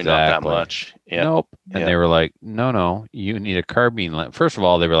port. Probably not that Exactly. much. Yeah. Nope. And Yeah. they were like, no, you need a carbine length. First of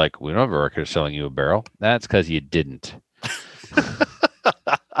all, they were like, we don't have a record of selling you a barrel. That's because you didn't.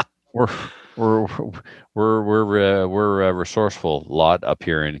 we're a resourceful lot up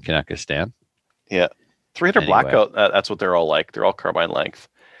here in Kanakistan. 300 Anyway. Blackout, that's what they're all like. They're all carbine length.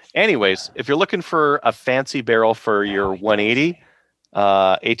 Anyways, if you're looking for a fancy barrel for your 180,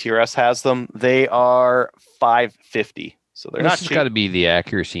 ATRS has them. They are $550. So they're not This has cheap. got to be the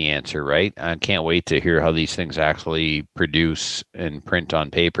accuracy answer, right? I can't wait to hear how these things actually produce and print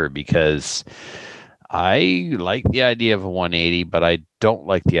on paper, because I like the idea of a 180, but I don't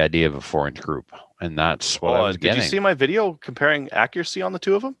like the idea of a 4-inch group. And that's what I was Did getting. you see my video comparing accuracy on the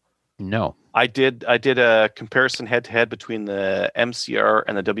two of them? No. I did a comparison head to head between the MCR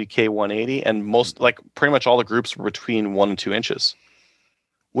and the WK 180, and pretty much all the groups were between 1 and 2 inches.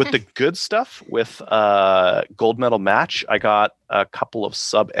 With the good stuff, with gold medal match, I got a couple of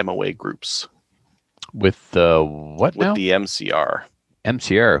sub MOA groups With the what with now? the MCR,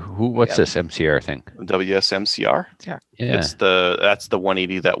 MCR. What's Yeah. this MCR thing? WSMCR. Yeah. That's the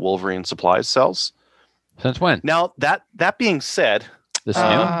 180 that Wolverine Supplies sells. Since when? Now that being said, This new?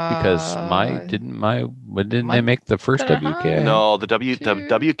 Because didn't they make the first WK? no, the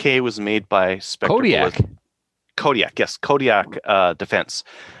WK was made by Spectre Kodiak. Kodiak, yes, Kodiak Defense.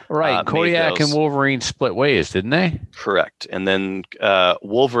 Right. made Kodiak and those. Wolverine split ways, didn't they? Correct. And then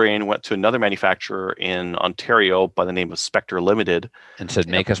Wolverine went to another manufacturer in Ontario by the name of Spectre Limited. And said,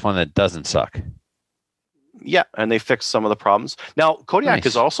 make us one that doesn't suck. Yeah, and they fixed some of the problems. Now, Kodiak Nice.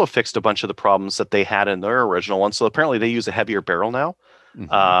 has also fixed a bunch of the problems that they had in their original one. So apparently they use a heavier barrel now.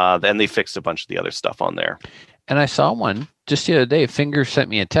 Mhm. Then they fixed a bunch of the other stuff on there. And I saw one just the other day. Finger sent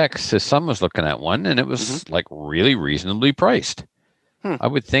me a text. His son was looking at one, and it was like really reasonably priced. I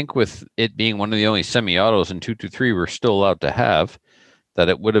would think with it being one of the only semi-autos in 223 we're still allowed to have, that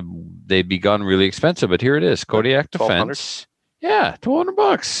they'd be gone really expensive. But here it is, Kodiak $1,200. Defense. Yeah,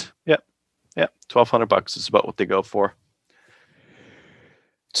 $1,200. Yeah, $1,200 is about what they go for.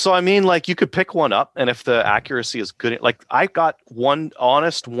 So I mean, like you could pick one up, and if the accuracy is good, like I got one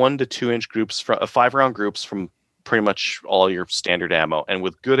honest 1 to 2 inch groups from 5-round groups from pretty much all your standard ammo, and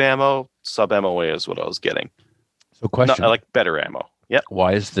with good ammo, sub MOA is what I was getting. So question, I like better ammo. Yep,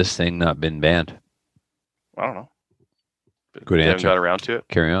 why has this thing not been banned? I don't know. Good They haven't answer. got around to it.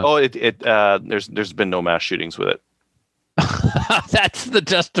 Carry on. Oh, there's been no mass shootings with it. That's the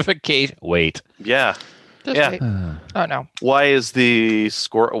justification. Wait. Yeah. Just Yeah. wait. Oh no. Why is the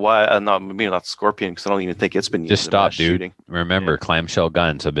not Scorpion? Because I don't even think it's been used. Just in stop, mass dude. shooting. Remember, clamshell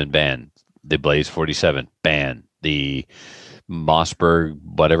guns have been banned. The Blaze 47 banned. the Mossberg,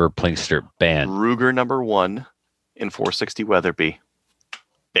 whatever Plinkster banned. Ruger #1 in 460 Weatherby.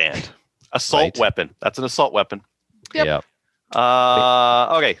 Banned. Assault Right. weapon. That's an assault weapon. Yep. Yeah.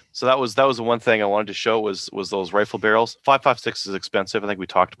 Okay, so that was the one thing I wanted to show was those rifle barrels. 5.56 is expensive. I think we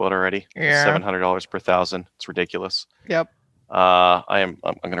talked about already. Yeah. $700 per 1,000. It's ridiculous. Yep. I'm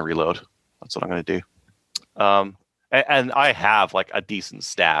going to reload. That's what I'm going to do. And I have like a decent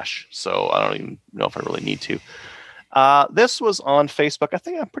stash, so I don't even know if I really need to. This was on Facebook.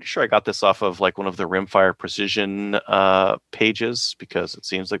 I'm pretty sure I got this off of like one of the Rimfire Precision pages, because it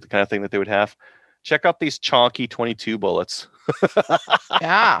seems like the kind of thing that they would have. Check out these chonky 22 bullets.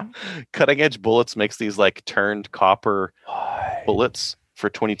 Yeah. Cutting Edge Bullets makes these like turned copper bullets for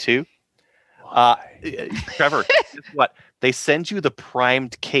 22. Trevor, guess what? They send you the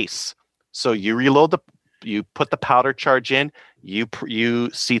primed case. So you reload you put the powder charge in, you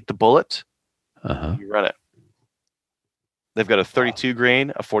seat the bullet, Uh-huh. you run it. They've got a 32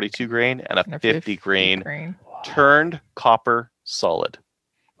 grain, a 42 grain, and a 50 grain turned copper solid.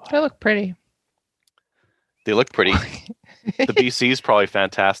 They look pretty. They look pretty. The BC is probably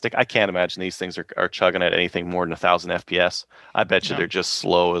fantastic. I can't imagine these things are chugging at anything more than 1,000 FPS. I bet you they're just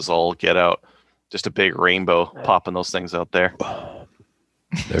slow as all get out. Just a big rainbow popping those things out there.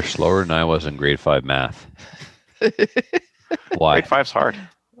 They're slower than I was in grade 5 math. Why? Grade 5's hard.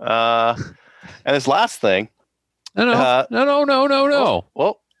 And this last thing. No.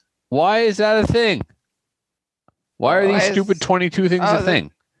 Well, Why is that a thing? Why are these stupid 22 things a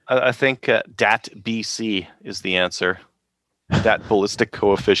thing? I think DAT BC is the answer. That ballistic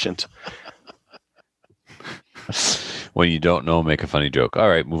coefficient. When you don't know, make a funny joke. All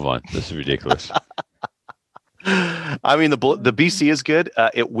right, move on. This is ridiculous. I mean, the BC is good.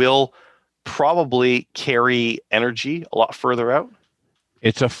 It will probably carry energy a lot further out.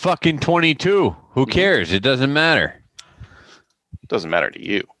 It's a fucking 22. Who cares? It doesn't matter. It doesn't matter to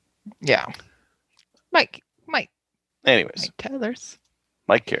you. Yeah. Mike. Anyways, Mike Tethers.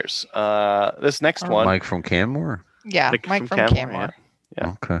 Mike cares. This next one. Mike from Canmore? Yeah. Mike from Canmore.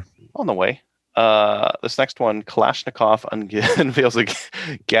 Yeah. Okay. On the way. This next one, Kalashnikov unveils a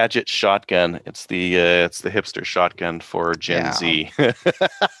gadget shotgun. It's the hipster shotgun for Gen Z.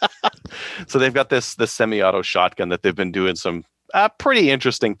 So they've got this semi-auto shotgun that they've been doing some pretty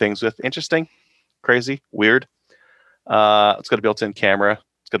interesting things with. Interesting, crazy, weird. It's got a built-in camera.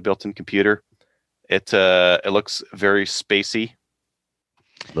 It's got a built-in computer. It looks very spacey.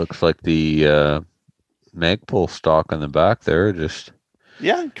 Looks like the Magpul stock on the back there.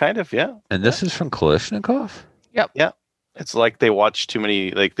 Yeah, kind of. Yeah. And this is from Kalashnikov? Yep. Yeah. It's like they watched too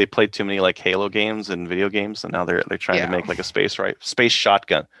many, like they played too many like Halo games and video games, and now they're trying to make like a space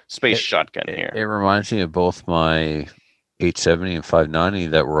shotgun here. It reminds me of both my 870 and 590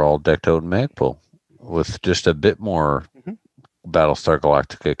 that were all decked out in Magpul with just a bit more Battlestar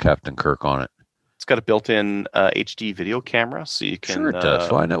Galactica Captain Kirk on it. It's got a built-in HD video camera, so you can Sure it does.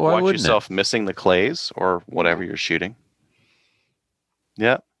 Why watch wouldn't yourself missing the clays or whatever you're shooting.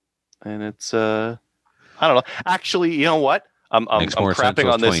 Yeah, and it's I don't know. Actually, you know what? I'm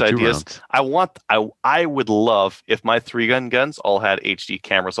crapping on this idea. I would love if my 3-gun guns all had HD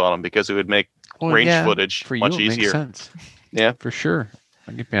cameras on them, because it would make range footage for much you, it easier. makes sense. Yeah, for sure.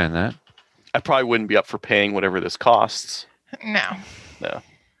 I'll get behind that. I probably wouldn't be up for paying whatever this costs. No.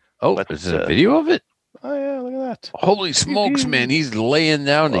 Oh, But is there a video of it? Oh yeah, look at that. Holy smokes, man! He's laying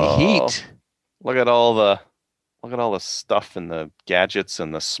down the heat. Look at all the stuff and the gadgets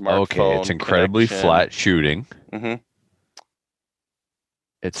and the smartphone. Okay, it's incredibly flat shooting. Mm-hmm.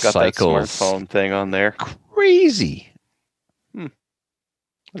 It's got cycles. that smartphone thing on there. Crazy. Look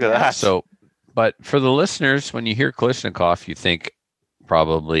at that. So, but for the listeners, when you hear Kalashnikov, you think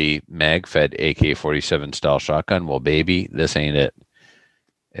probably mag-fed AK-47 style shotgun. Well, baby, this ain't it.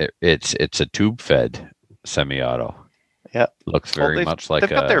 It's a tube-fed semi-auto. Yeah, looks very much like they've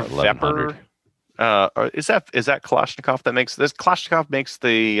got their 1100. Vepr. Is that Kalashnikov that makes this? Kalashnikov makes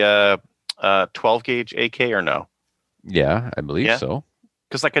the 12 gauge AK or no? Yeah, I believe so.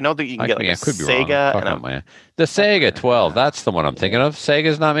 Because like I know that you can get like a could be Sega wrong. The Sega 12. That's the one I'm thinking of.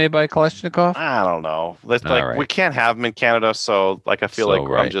 Sega's not made by Kalashnikov. I don't know. Like right. we can't have them in Canada, so like I feel like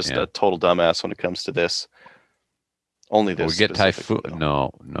I'm just a total dumbass when it comes to this. Only this. We get Typhoon.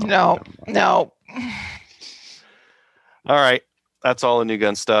 No. All right, that's all the new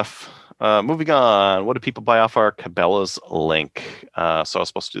gun stuff. Moving on. What do people buy off our Cabela's link? So I was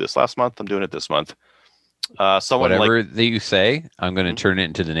supposed to do this last month. I'm doing it this month. Whatever that you say, I'm going to turn it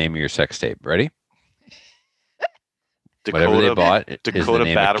into the name of your sex tape. Ready? Whatever they bought, Dakota is the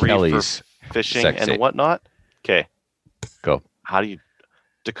name battery of Kelly's for fishing sex and tape. whatnot. Okay, go. How do you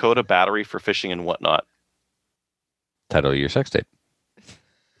Dakota battery for fishing and whatnot? Title of your sex tape.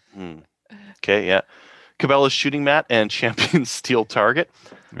 Okay, yeah. Cabela's shooting mat and Champion steel target.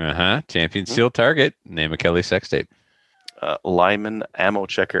 Champion steel target. Name of Kelly sex tape. Lyman ammo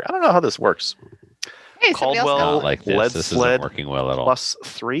checker. I don't know how this works. Hey, somebody else Caldwell Not like this. lead This sled isn't working well at all.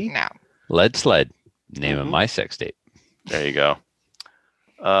 +3. No. Lead sled. Name of my sex tape. There you go.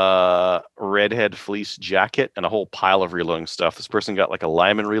 Redhead fleece jacket and a whole pile of reloading stuff. This person got like a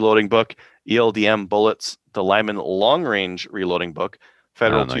Lyman reloading book, ELDM bullets, the Lyman long range reloading book,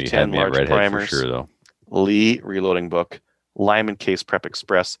 Federal 210 large primers, for sure, though. Lee reloading book, Lyman case prep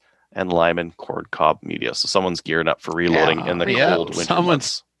express, and Lyman cord cob media. So someone's gearing up for reloading in the cold winter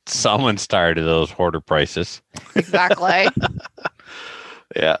months. Someone's tired of those hoarder prices. Exactly.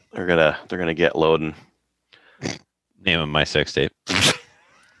 Yeah, they're gonna get loading. Name of my sex tape.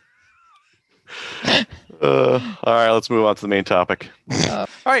 All right, let's move on to the main topic. All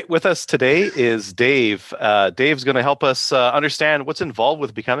right, with us today is Dave. Dave's going to help us understand what's involved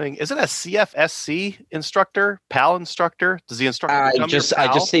with becoming. Is it a CFSC instructor, PAL instructor? Does the instructor become your I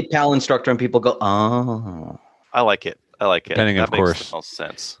PAL? just say PAL instructor, and people go, "Oh." I like it. Depending, that of makes course. the most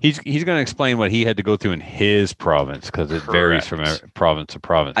sense. He's going to explain what he had to go through in his province because it varies from province to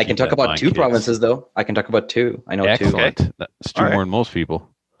province. I can talk about two provinces, though. I can talk about two. I know Excellent. two. That's two All right. more than most people.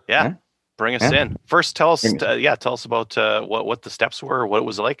 Yeah, Yeah. bring us Yeah. in. First, tell us about what the steps were, what it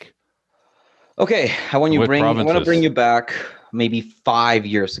was like. Okay, I want What to bring provinces? you back maybe 5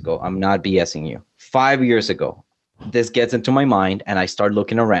 years ago. I'm not BSing you. 5 years ago, this gets into my mind, and I start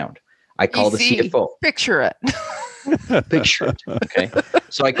looking around. I call the EC. CFO. Picture it. Picture it. Okay.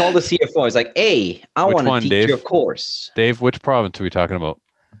 So I call the CFO. I was like, "Hey, I Which want to one, teach Dave? your course." Dave, which province are we talking about?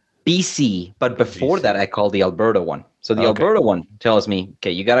 BC, but before BC. that, I called the Alberta one. So the Okay. Alberta one tells me,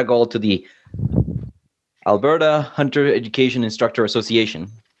 "Okay, you got to go to the Alberta Hunter Education Instructor Association,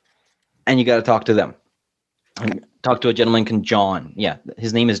 and you got to talk to them. And talk to a gentleman named John. Yeah,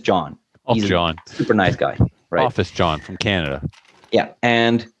 his name is John. Oh, He's a John. super nice guy, right? Office John from Canada. Yeah,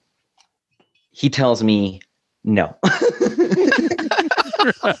 and he tells me, no,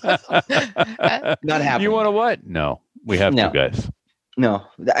 not happening. You want to what? No, we have No. two guys. No,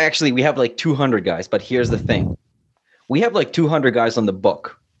 actually, we have like 200 guys, but here's the thing. We have like 200 guys on the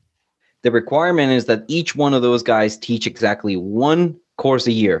book. The requirement is that each one of those guys teach exactly one course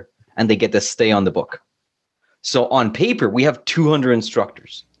a year, and they get to stay on the book. So on paper, we have 200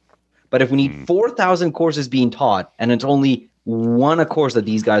 instructors. But if we need 4,000 courses being taught, and it's only one a course that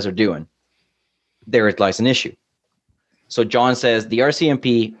these guys are doing, there lies an issue. So John says the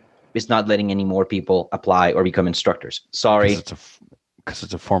RCMP is not letting any more people apply or become instructors. Sorry. Because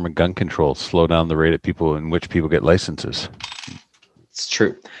it's a form of gun control. Slow down the rate at people in which people get licenses. It's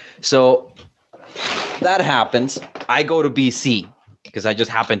true. So that happens. I go to BC because I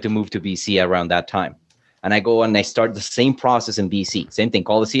just happened to move to BC around that time. And I go and I start the same process in BC. Same thing,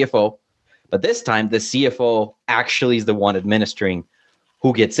 call the CFO. But this time, the CFO actually is the one administering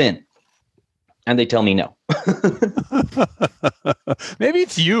who gets in. And they tell me no. Maybe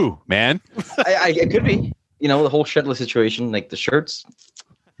it's you, man. It could be. You know, the whole shirtless situation, like the shirts.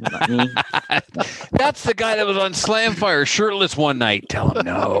 Not me. That's the guy that was on Slamfire shirtless one night. Tell him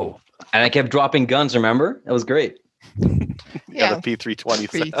no. And I kept dropping guns, remember? It was great. Yeah. The P320.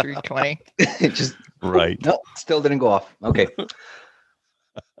 P320. It just, Right. no, still didn't go off. Okay.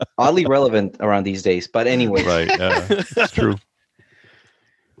 Oddly relevant around these days. But anyway. Right. It's true.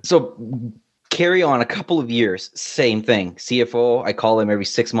 So carry on a couple of years, same thing. CFO, I call him every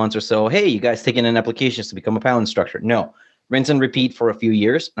 6 months or so. Hey, you guys taking in applications to become a PAL instructor? No. Rinse and repeat for a few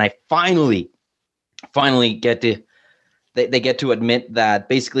years. And I finally get to, they get to admit that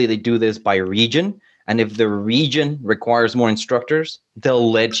basically they do this by region. And if the region requires more instructors, they'll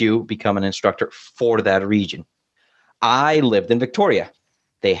let you become an instructor for that region. I lived in Victoria.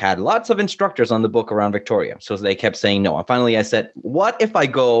 They had lots of instructors on the book around Victoria. So they kept saying no. And finally I said, what if I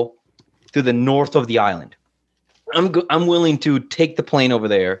go to the north of the island? I'm willing to take the plane over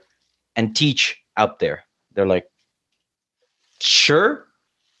there and teach out there. They're like, sure.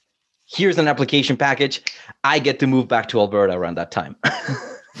 Here's an application package. I get to move back to Alberta around that time.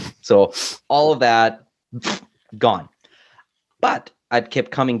 So all of that, gone. But I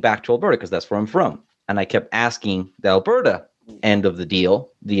kept coming back to Alberta because that's where I'm from. And I kept asking the Alberta end of the deal,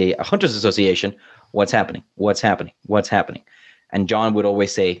 the Hunters Association, what's happening? What's happening? What's happening? And John would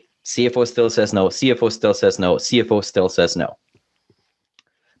always say, CFO still says no, CFO still says no, CFO still says no.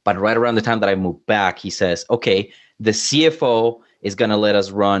 But right around the time that I moved back, he says, okay, the CFO is going to let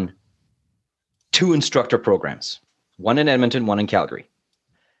us run 2 instructor programs, one in Edmonton, one in Calgary.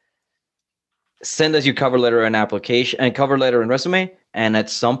 Send us your cover letter and resume. And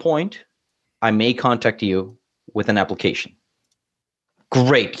at some point, I may contact you with an application.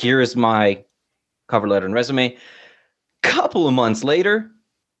 Great. Here is my cover letter and resume. Couple of months later,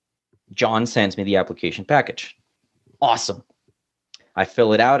 John sends me the application package. Awesome. I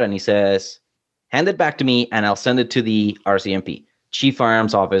fill it out and he says, hand it back to me and I'll send it to the RCMP, Chief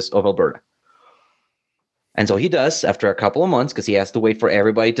Firearms Office of Alberta. And so he does after a couple of months because he has to wait for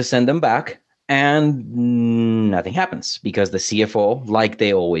everybody to send them back. And nothing happens because the CFO, like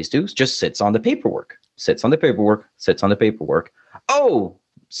they always do, just sits on the paperwork. Oh,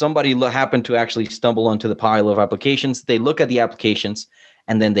 somebody happened to actually stumble onto the pile of applications. They look at the applications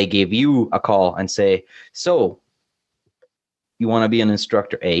and then they give you a call and say, so you want to be an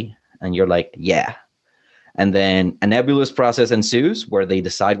instructor A? And you're like, yeah. And then a nebulous process ensues where they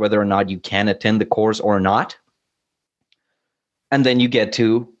decide whether or not you can attend the course or not. And then you get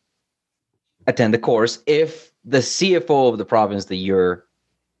to attend the course if the CFO of the province that you're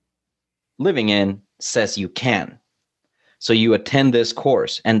living in says you can. So you attend this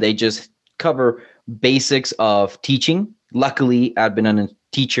course and they just cover basics of teaching. Luckily, I've been a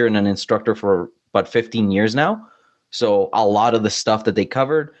teacher and an instructor for about 15 years now. So a lot of the stuff that they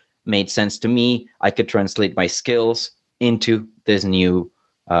covered made sense to me. I could translate my skills into this new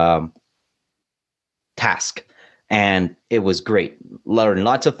task. And it was great. Learn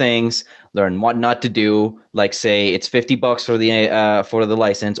lots of things, learn what not to do. Like say it's $50 for the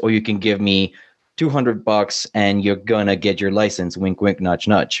license, or you can give me $200 and you're gonna get your license. Wink, wink, nudge,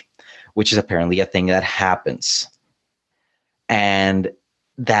 nudge, which is apparently a thing that happens. And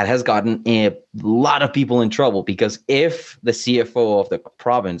that has gotten a lot of people in trouble because if the CFO of the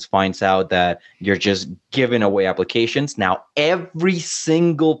province finds out that you're just giving away applications, now every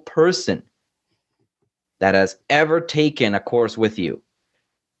single person that has ever taken a course with you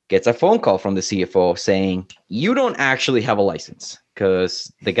gets a phone call from the CFO saying, you don't actually have a license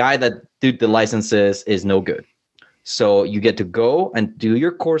because the guy that did the licenses is no good. So you get to go and do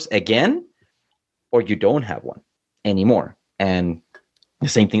your course again, or you don't have one anymore. And the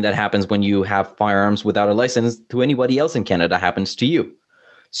same thing that happens when you have firearms without a license to anybody else in Canada happens to you.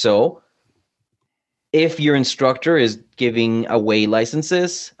 So if your instructor is giving away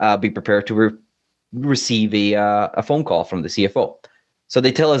licenses, be prepared to receive a phone call from the CFO. So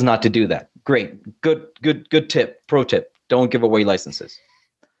they tell us not to do that. Great. Good tip. Pro tip. Don't give away licenses.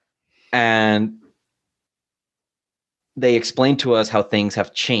 And they explain to us how things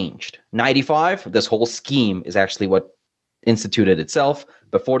have changed. 95, this whole scheme is actually what instituted itself.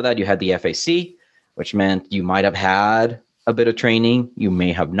 Before that, you had the FAC, which meant you might have had a bit of training. You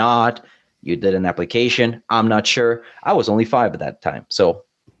may have not. You did an application. I'm not sure. I was only 5 at that time. So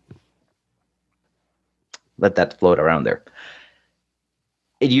let that float around there.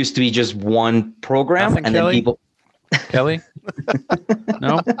 It used to be just one program. Nothing, and Kelly? then people... Kelly?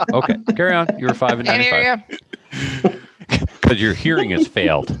 No? Okay. Carry on. You were 5 in 95. Because your hearing has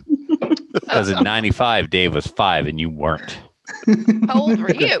failed. Because in 95, Dave was 5 and you weren't. How old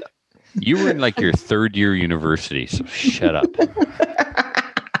were you? You were in like your 3rd year university, so shut up.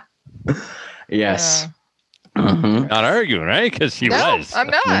 Yes. Mm-hmm. Not arguing, right? Because he No, was. I'm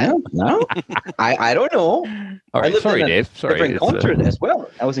not. No. I don't know. All I right. lived Sorry, in a Dave. Sorry. different It's, culture as well.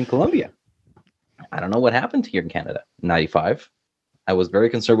 I was in Colombia. I don't know what happened here in Canada. 95. I was very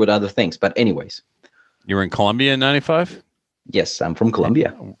concerned with other things. But anyways. you were in Colombia in 95? Yes, I'm from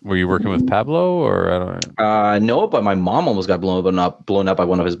Colombia. Were you working with Pablo or I don't know? No, but my mom almost got blown up by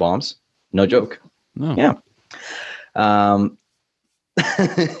one of his bombs. No joke. No. Yeah.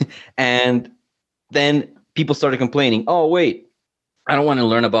 And then people started complaining, oh, wait, I don't want to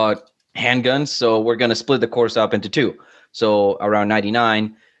learn about handguns, so we're going to split the course up into 2. So around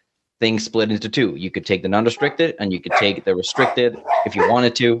 99, things split into 2. You could take the non-restricted and you could take the restricted if you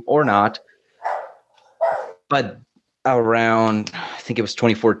wanted to or not. But around, I think it was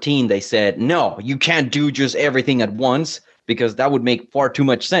 2014, they said, no, you can't do just everything at once because that would make far too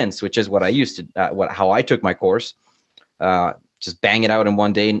much sense, which is what I used to, how I took my course. Just bang it out in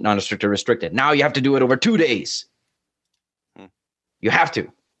one day, non-restricted, restricted. Now you have to do it over 2 days. You have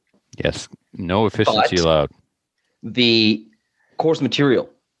to. Yes. No efficiency allowed. The course material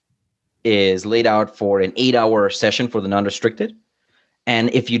is laid out for an 8-hour session for the non-restricted.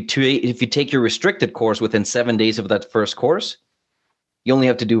 And if you take your restricted course within 7 days of that first course, you only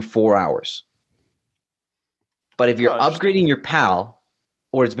have to do 4 hours. But if you're upgrading your PAL,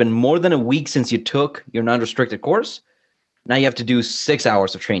 or it's been more than a week since you took your non-restricted course, now you have to do 6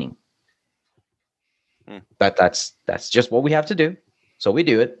 hours of training. But that's just what we have to do. So we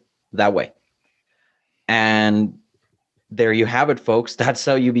do it that way. And there you have it, folks. That's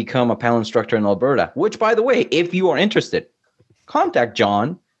how you become a PAL instructor in Alberta, which, by the way, if you are interested, contact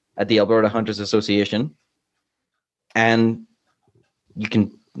John at the Alberta Hunters Association and you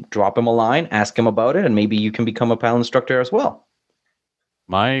can drop him a line, ask him about it, and maybe you can become a PAL instructor as well.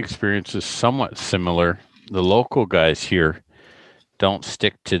 My experience is somewhat similar. The local guys here don't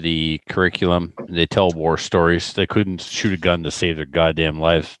stick to the curriculum. They tell war stories. They couldn't shoot a gun to save their goddamn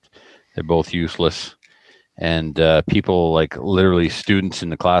lives. They're both useless. And people, like literally students in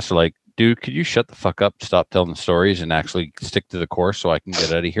the class, are like, dude, could you shut the fuck up, stop telling stories, and actually stick to the course so I can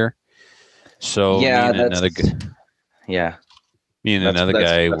get out of here? So Yeah, me and another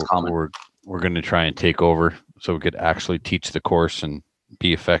guy, we're going to try and take over so we could actually teach the course and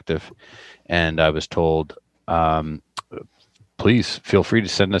be effective. And I was told, please feel free to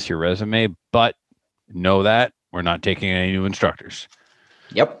send us your resume, but know that we're not taking any new instructors.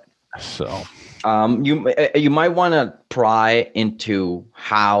 Yep. So you might want to pry into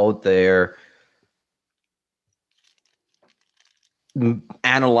how they're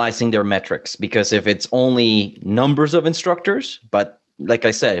analyzing their metrics, because if it's only numbers of instructors, but like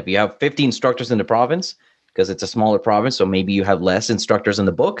I said, if you have 50 instructors in the province, because it's a smaller province, so maybe you have less instructors in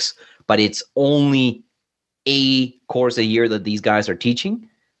the books, but it's only a course a year that these guys are teaching,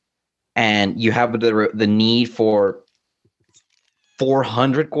 and you have the need for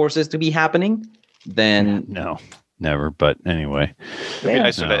 400 courses to be happening, then no, never. But anyway,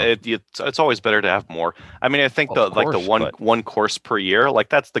 it's always better to have more. I mean, I think one course per year, like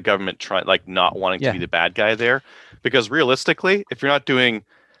that's the government trying, like not wanting to be the bad guy there, because realistically, if you're not doing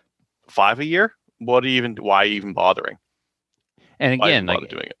 5 a year, why are you even bothering? And again, like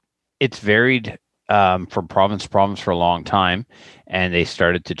doing it? It's varied from province to province for a long time, and they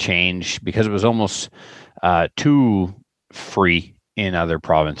started to change because it was almost too free in other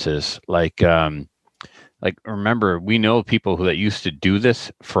provinces. Like remember, we know people that used to do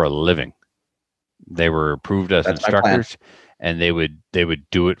this for a living. They were approved as instructors, and they would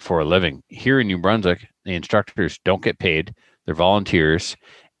do it for a living. Here in New Brunswick, the instructors don't get paid; they're volunteers,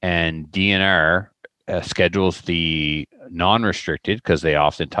 and DNR schedules the non-restricted, because they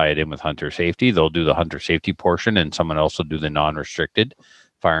often tie it in with hunter safety. They'll do the hunter safety portion, and someone else will do the non-restricted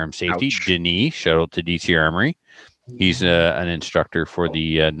firearm safety. Ouch. Denis, shout out to DC Armory. He's an instructor for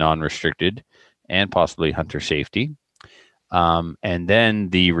the non-restricted and possibly hunter safety. And then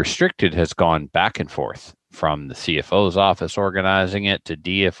the restricted has gone back and forth from the CFO's office organizing it to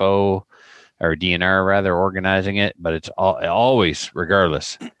DFO or DNR rather organizing it. But it's always,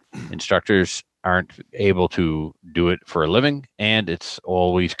 regardless, instructors aren't able to do it for a living, and it's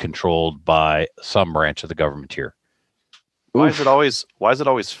always controlled by some branch of the government here. Why is it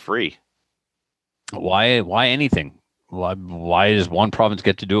always free? Why anything? Why does one province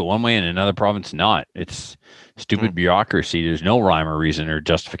get to do it one way and another province not? It's stupid bureaucracy. There's no rhyme or reason or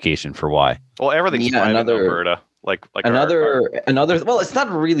justification for why. Well, everything's private in Alberta. Like another. Well, it's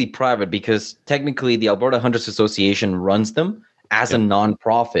not really private, because technically the Alberta Hunters Association runs them as a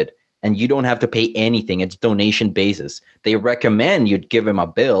non-profit, and you don't have to pay anything. It's donation basis. They recommend you'd give them a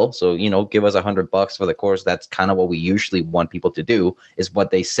bill. So, give us $100 for the course. That's kind of what we usually want people to do, is what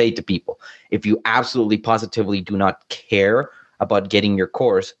they say to people. If you absolutely positively do not care about getting your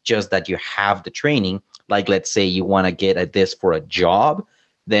course, just that you have the training, like let's say you want to get at this for a job,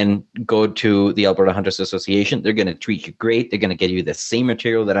 then go to the Alberta Hunters Association. They're going to treat you great. They're going to get you the same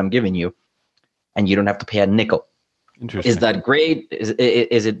material that I'm giving you, and you don't have to pay a nickel. Is that great?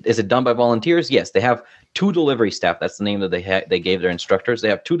 Is it done by volunteers? Yes, they have 2 delivery staff. That's the name that they gave their instructors. They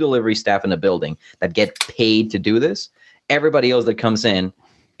have 2 delivery staff in the building that get paid to do this. Everybody else that comes in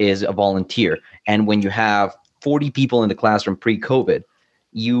is a volunteer. And when you have 40 people in the classroom pre-COVID,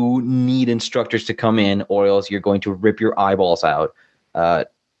 you need instructors to come in, or else you're going to rip your eyeballs out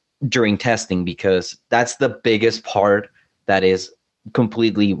during testing, because that's the biggest part that is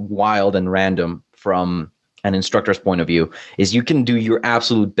completely wild and random from an instructor's point of view, is you can do your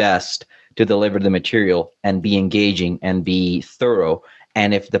absolute best to deliver the material and be engaging and be thorough.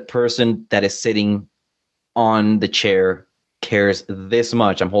 And if the person that is sitting on the chair cares this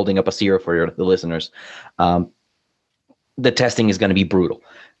much, I'm holding up a 0 for the listeners, the testing is going to be brutal.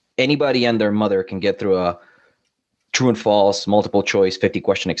 Anybody and their mother can get through a true and false multiple choice 50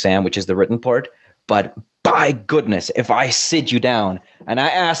 question exam, which is the written part. But by goodness, if I sit you down and I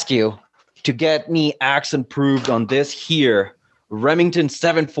ask you to get me accent proved on this here Remington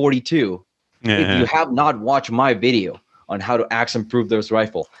 742, if you have not watched my video on how to accent prove this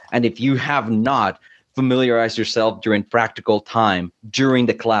rifle, and if you have not familiarized yourself during practical time during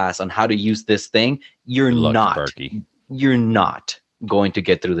the class on how to use this thing, you're not going to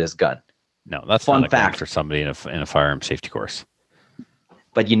get through this gun. No, that's fun fact for somebody in a firearm safety course.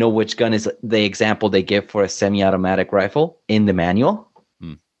 But you know which gun is the example they give for a semi-automatic rifle in the manual?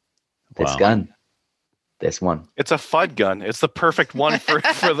 This gun. This one. It's a FUD gun. It's the perfect one for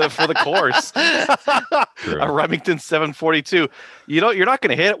the course. A Remington 742. You're not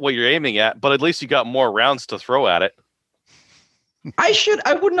going to hit what you're aiming at, but at least you got more rounds to throw at it.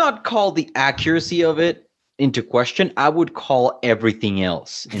 I would not call the accuracy of it into question. I would call everything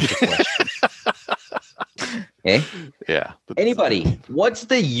else into question. Okay? Yeah. Anybody, what's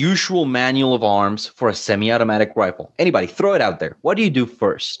the usual manual of arms for a semi-automatic rifle? Anybody, throw it out there. What do you do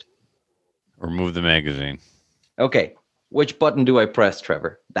first? Remove the magazine. Okay. Which button do I press,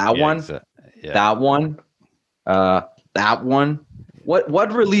 Trevor? That one? Yeah. That one? That one?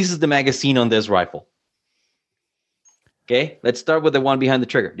 What releases the magazine on this rifle? Okay, let's start with the one behind the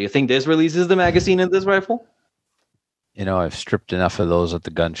trigger. Do you think this releases the magazine in this rifle? I've stripped enough of those at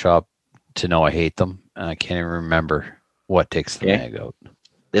the gun shop to know I hate them, and I can't even remember what takes the mag out.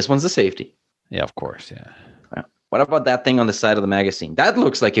 This one's the safety. Yeah, of course, yeah. What about that thing on the side of the magazine? That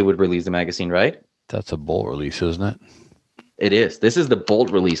looks like it would release the magazine, right? That's a bolt release, isn't it? It is. This is the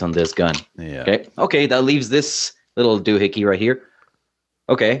bolt release on this gun. Yeah. Okay, that leaves this little doohickey right here.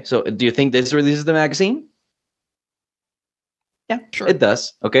 Okay, so do you think this releases the magazine? Yeah, Sure. it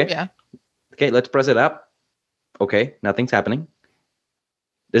does. Okay. Yeah. Okay, let's press it up. Okay, nothing's happening.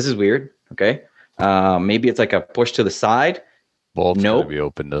 This is weird. Okay. Maybe it's like a push to the side. Bolt's Nope. gotta be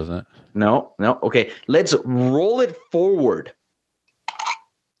open, doesn't it? No. Okay, let's roll it forward.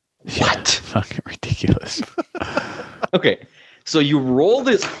 What? Fucking ridiculous. Okay, so you roll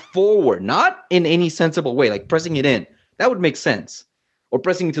this forward, not in any sensible way, like pressing it in. That would make sense. Or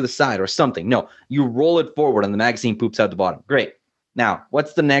pressing it to the side or something. No, you roll it forward and the magazine poops out the bottom. Great. Now,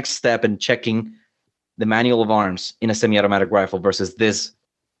 what's the next step in checking the manual of arms in a semi-automatic rifle versus this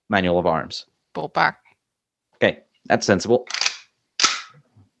manual of arms? Bolt back. Okay, that's sensible.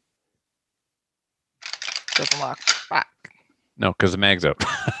 Doesn't lock back. No, because the mag's out.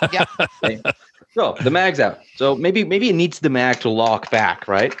 Yeah. Okay. So the mag's out. So maybe it needs the mag to lock back,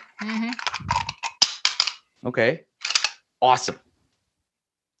 right? Mm-hmm. Okay. Awesome.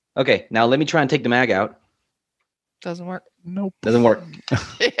 Okay, now let me try and take the mag out. Doesn't work. Nope. Doesn't work.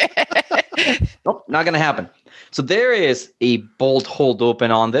 Nope, not going to happen. So there is a bolt hold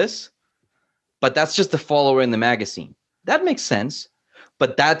open on this, but that's just the follower in the magazine. That makes sense,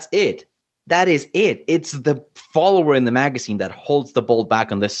 but that's it. That is it. It's the follower in the magazine that holds the bolt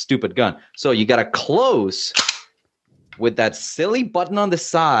back on this stupid gun. So you got to close with that silly button on the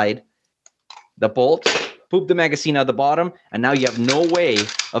side, the bolt, poop the magazine out the bottom, and now you have no way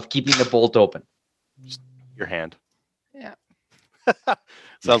of keeping the bolt open. Your hand. Yeah.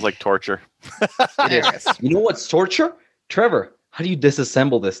 Sounds like torture. There it is. You know what's torture? Trevor, how do you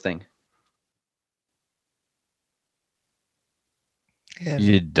disassemble this thing? Yeah.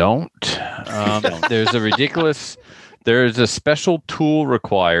 You don't. There's a special tool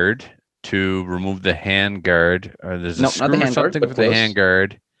required to remove the hand guard. Or there's a No, not screw the or hand guard, something but for the close. hand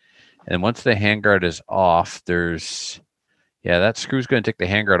guard. And once the hand guard is off, that screw's going to take the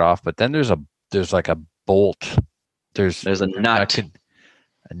hand guard off. But then there's like a bolt. There's There's a nut.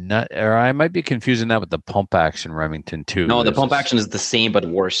 a nut, or I might be confusing that with the pump action Remington too. No, the There's pump this- action is the same but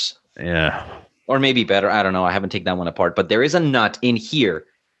worse. Yeah. Or maybe better. I don't know. I haven't taken that one apart. But there is a nut in here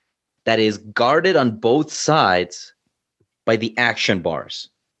that is guarded on both sides by the action bars.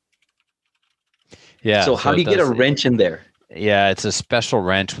 Yeah. So how do you get a wrench in there? Yeah, it's a special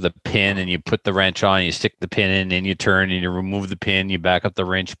wrench with a pin, and you put the wrench on, you stick the pin in, and you turn, and you remove the pin, you back up the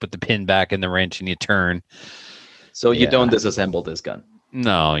wrench, put the pin back in the wrench, and you turn. So you Yeah. don't disassemble this gun.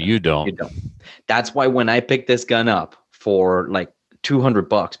 No, you don't. You don't. That's why when I picked this gun up for like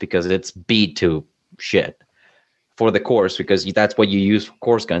 $200 because it's beat to shit for the course, because that's what you use for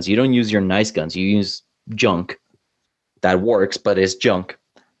course guns. You don't use your nice guns. You use junk that works, but it's junk.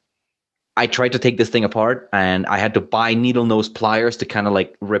 I tried to take this thing apart and I had to buy needle nose pliers to kind of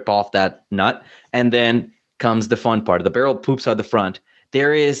like rip off that nut. And then comes the fun part. The barrel poops out the front.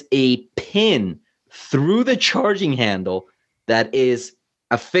 There is a pin through the charging handle that is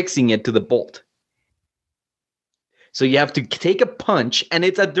affixing it to the bolt. So you have to take a punch, and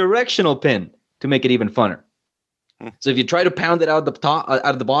it's a directional pin to make it even funner. So if you try to pound it out the top, out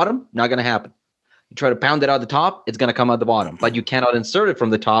of the bottom, not going to happen. You try to pound it out the top, it's going to come out the bottom, but you cannot insert it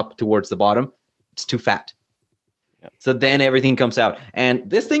from the top towards the bottom. It's too fat. Yep. So then everything comes out. And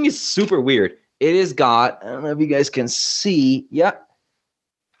this thing is super weird. It has got, I don't know if you guys can see. Yeah.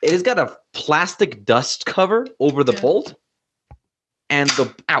 It has got a plastic dust cover over the Yeah. bolt. And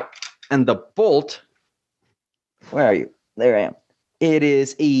the bolt, where are you? There I am. It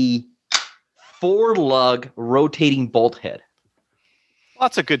is a 4-lug rotating bolt head. Well,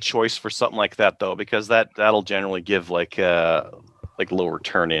 that's a good choice for something like that, though, because that'll generally give like lower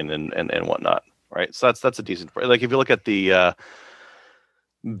turn in and whatnot. right? So that's a decent. Like if you look at the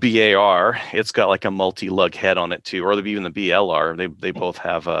BAR, it's got like a multi-lug head on it too, or even the BLR. They both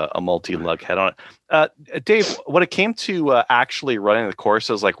have a multi-lug head on it. Dave, when it came to actually running the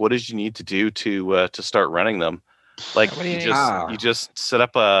courses, like what did you need to do to start running them? Like What do you you just set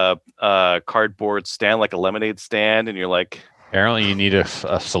up a cardboard stand, like a lemonade stand, and you're like, Apparently, you need a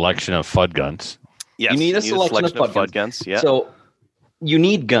selection of FUD guns. yes, You need a selection of FUD guns. Yeah. So you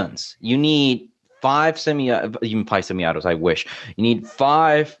need guns. You need 5 even 5 semi-autos. I wish you need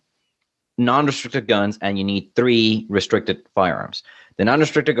 5 non-restricted guns, and you need 3 restricted firearms. The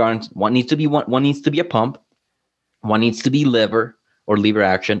non-restricted guns, one needs to be a pump, one needs to be lever or lever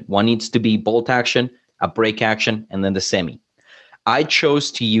action, one needs to be bolt action, a brake action, and then the semi. I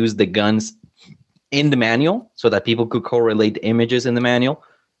chose to use the guns in the manual so that people could correlate the images in the manual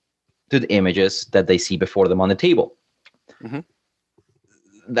to the images that they see before them on the table. Mm-hmm.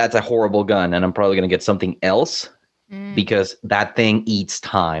 That's a horrible gun, and I'm probably going to get something else because that thing eats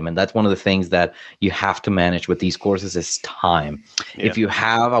time, and that's one of the things that you have to manage with these courses is time. Yeah. If you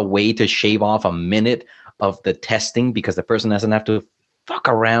have a way to shave off a minute of the testing because the person doesn't have to fuck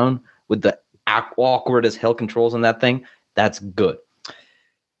around with the awkward as hell controls on that thing, that's good.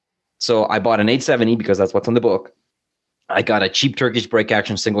 So I bought an 870 because that's what's on the book. I got a cheap Turkish break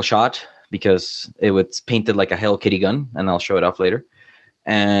action single shot because it was painted like a Hello Kitty gun, and I'll show it off later.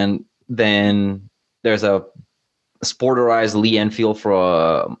 And then there's a sporterized Lee Enfield for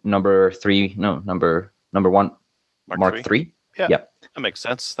a number 1 Mark 3. Yeah, Yep. that makes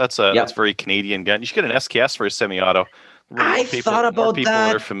sense. That's very Canadian gun. You should get an SKS for a semi-auto. I thought about more people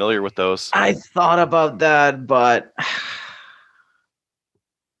that. are familiar with those. I thought about that, but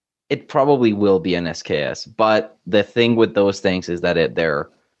it probably will be an SKS. But the thing with those things is that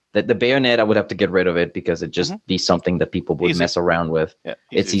that the bayonet, I would have to get rid of it because it just be something that people would mess around with. Yeah,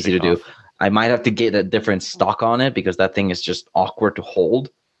 it's easy to do. I might have to get a different stock on it because that thing is just awkward to hold.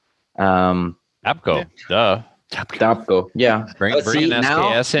 APCO, duh. Tapco, yeah. Bring an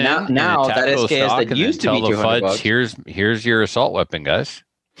SKS in. Now and a that Tapco SKS stock, that and used to then be tell the $200. Here's your assault weapon, guys.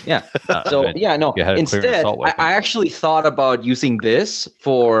 Yeah. So You had a clear Instead, assault weapon. I actually thought about using this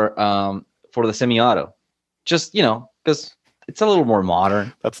for the semi-auto, just because it's a little more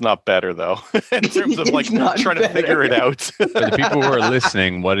modern. That's not better though, in terms of like It's not trying to figure it out. For the people who are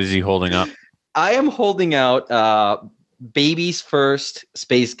listening, what is he holding up? I am holding out Baby's First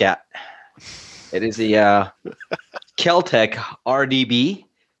Space Cat. It is a Keltec RDB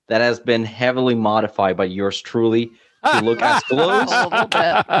that has been heavily modified by yours truly to look as close. A little bit.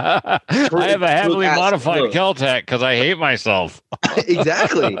 I have a heavily Look, modified look. Keltec because I hate myself.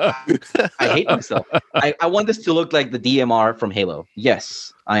 Exactly. I hate myself. I want this to look like the DMR from Halo.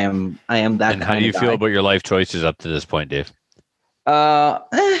 Yes, I am that And kind how do you of feel guy. about your life choices up to this point, Dave? Yeah,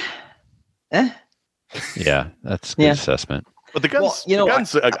 that's a good Yeah. assessment. But the gun's, Well, the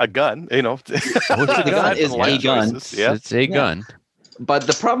gun's a gun, The gun is a gun. Yeah. It's a gun. But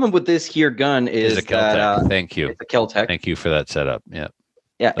the problem with this here gun It's is a Keltec. that Thank you. it's a Keltec. Thank you for that setup. Yeah.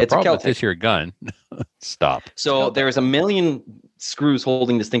 Yeah, The it's a problem with Keltec. this here gun. Stop. So there's a million screws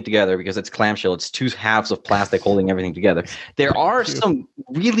holding this thing together because it's clamshell. It's 2 halves of plastic holding everything together. There are some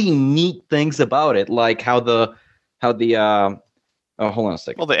really neat things about it, like how the hold on a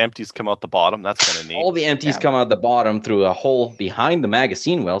second. Well, the empties come out the bottom. That's kind of neat. All the empties come out the bottom through a hole behind the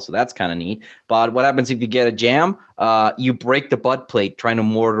magazine well, so that's kind of neat. But what happens if you get a jam? You break the butt plate trying to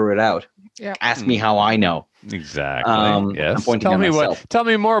mortar it out. Yeah. Ask me how I know. Exactly. I'm Yes. pointing Tell at me myself. Tell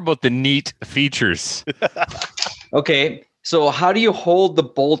me more about the neat features. Okay, so how do you hold the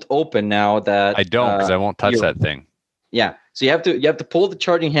bolt open now that I don't because I won't touch you're- that thing. Yeah, so you have to pull the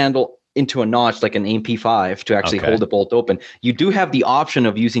charging handle into a notch like an MP5 to actually Okay. hold the bolt open. You do have the option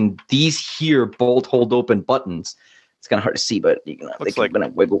of using these here bolt hold open buttons. It's kind of hard to see, but you can Looks they like-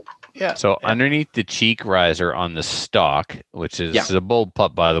 can wiggle. Yeah. So underneath the cheek riser on the stock, which is Yeah. a bull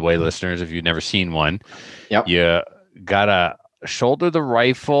pup, by the way, listeners, if you've never seen one, Yep. you gotta shoulder the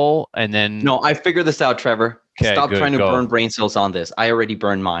rifle and then No, I figured this out, Trevor. Okay, Stop good, trying to go. burn brain cells on this. I already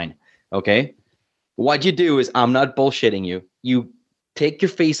burned mine. Okay. What you do is, I'm not bullshitting you. You take your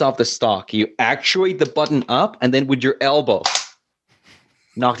face off the stock. You actuate the button up, and then with your elbow,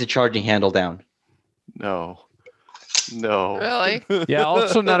 knock the charging handle down. No. No. Really? yeah,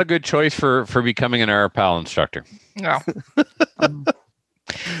 also not a good choice for becoming an RPAL instructor. No.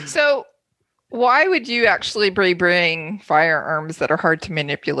 So, why would you actually bring firearms that are hard to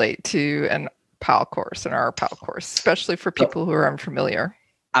manipulate to an PAL course, an RPAL course, especially for people who are unfamiliar?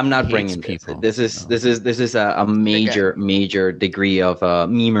 I'm not Hates bringing people. this. This is a major degree of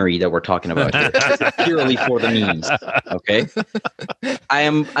memery that we're talking about here. This is purely for the memes. Okay. I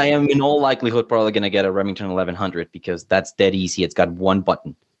am in all likelihood probably going to get a Remington 1100 because that's dead easy. It's got one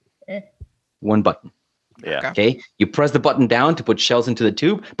button. One button. Yeah. Okay. You press the button down to put shells into the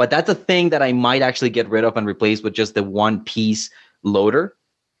tube, but that's a thing that I might actually get rid of and replace with just the one piece loader.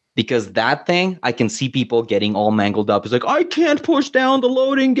 Because that thing, I can see people getting all mangled up. It's like, I can't push down the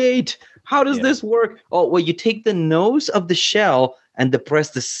loading gate. How does this work? Oh, well, you take the nose of the shell and press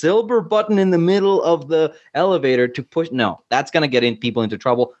the silver button in the middle of the elevator to push. No, that's going to get people into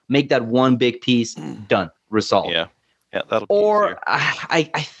trouble. Make that one big piece, done, resolved. Yeah, that'll be Or easier.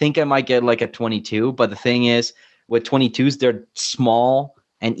 I think I might get like a 22. But the thing is, with 22s, they're small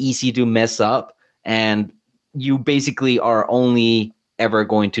and easy to mess up. And you basically are only ever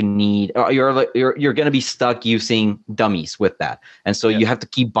going to need you're going to be stuck using dummies with that, and so you have to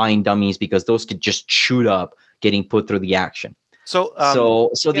keep buying dummies because those could just shoot up getting put through the action. So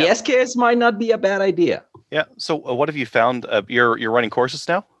The SKS might not be a bad idea. Yeah. So what have you found? You're running courses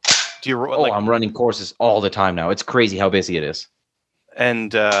now? Do you? I'm running courses all the time now. It's crazy how busy it is.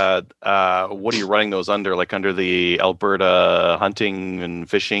 And what are you running those under? Like under the Alberta Hunting and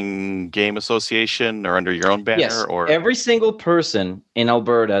Fishing Game Association, or under your own banner? Yes. Or every single person in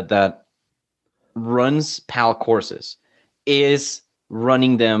Alberta that runs PAL courses is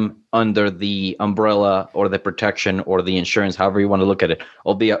running them under the umbrella or the protection or the insurance, however you want to look at it,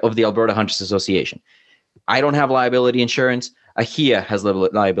 of the Alberta Hunters Association. I don't have liability insurance. AHIA has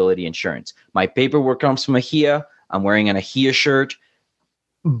liability insurance. My paperwork comes from AHIA. I'm wearing an AHIA shirt.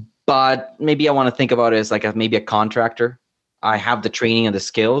 But maybe I want to think about it as like maybe a contractor. I have the training and the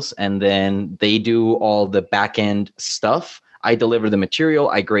skills, and then they do all the back end stuff. I deliver the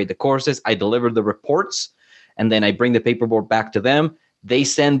material, I grade the courses, I deliver the reports, and then I bring the paperwork back to them. They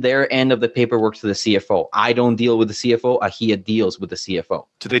send their end of the paperwork to the CFO. I don't deal with the CFO. AHIA deals with the CFO.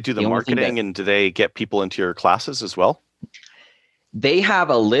 do they do the marketing, and do they get people into your classes as well? They have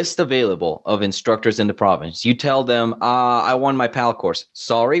a list available of instructors in the province. You tell them, I want my PAL course.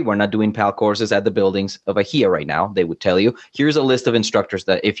 Sorry, we're not doing PAL courses at the buildings of AHIA right now. They would tell you, here's a list of instructors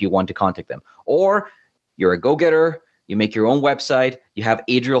that if you want to contact them. Or you're a go-getter, you make your own website, you have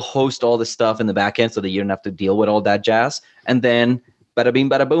Adriel host all the stuff in the back end so that you don't have to deal with all that jazz. And then bada bing,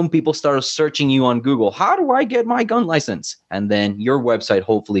 bada boom, people start searching you on Google. How do I get my gun license? And then your website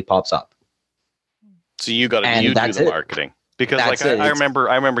hopefully pops up. So you do the marketing. Because I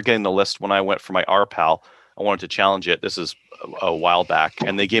remember getting the list when I went for my RPAL. I wanted to challenge it. This is a while back,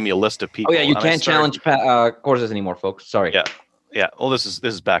 and they gave me a list of people. Oh yeah, you can't challenge courses anymore, folks. Sorry. Yeah. Well, this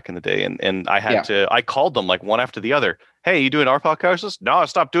is back in the day, and I had to. I called them like one after the other. Hey, you doing RPAL courses? No, I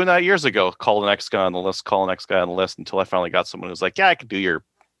stopped doing that years ago. Call the next guy on the list. Call the next guy on the list until I finally got someone who was like, yeah, I can do your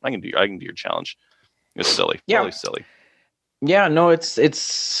challenge. It's silly. Yeah. Totally silly. Yeah. No, it's.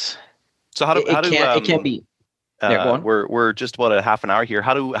 So it can't be. Yeah, go on. We're just about a half an hour here.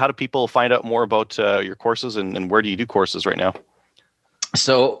 How do people find out more about your courses, and where do you do courses right now?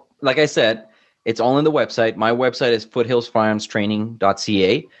 So, like I said, it's all in the website. My website is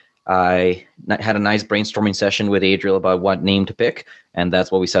foothillsfirearmstraining.ca. I had a nice brainstorming session with Adriel about what name to pick, and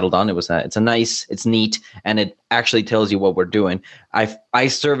that's what we settled on. It's neat, and it actually tells you what we're doing. I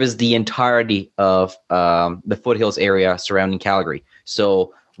service the entirety of the foothills area surrounding Calgary.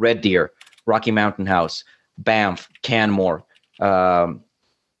 So Red Deer, Rocky Mountain House, Banff, Canmore,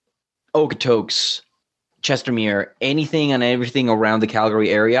 Okotoks, Chestermere, anything and everything around the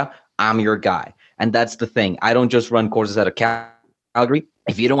Calgary area, I'm your guy. And that's the thing. I don't just run courses out of Calgary.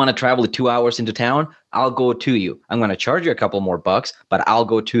 If you don't want to travel 2 hours into town, I'll go to you. I'm going to charge you a couple more bucks, but I'll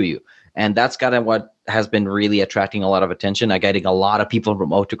go to you. And that's kind of what has been really attracting a lot of attention. I'm getting a lot of people from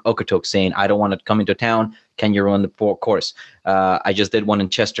Okotoks saying, I don't want to come into town. Can you run the course? I just did one in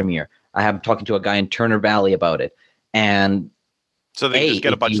Chestermere. I am talking to a guy in Turner Valley about it. And so they just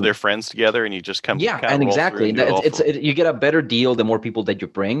get a bunch of their friends together and you just come. Yeah, and exactly. You get a better deal the more people that you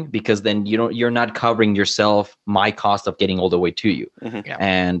bring, because then you're not covering yourself my cost of getting all the way to you. Mm-hmm. Yeah.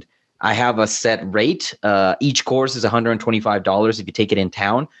 And I have a set rate. Each course is $125 if you take it in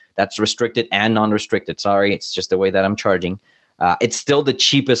town. That's restricted and non-restricted. Sorry, it's just the way that I'm charging. It's still the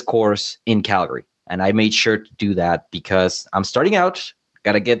cheapest course in Calgary. And I made sure to do that because I'm starting out.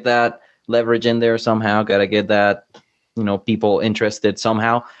 Got to get that leverage in there somehow. Got to get that, people interested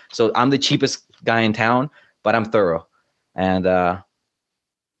somehow. So I'm the cheapest guy in town, but I'm thorough. And I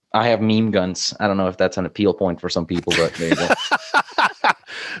have meme guns. I don't know if that's an appeal point for some people, but there you go.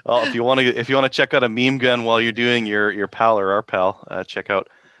 Well, if you want to check out a meme gun while you're doing your PAL or our PAL, check out.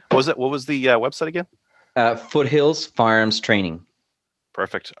 What was the website again? Foothills Firearms Training.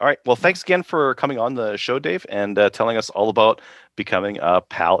 Perfect. All right. Well, thanks again for coming on the show, Dave, and telling us all about becoming a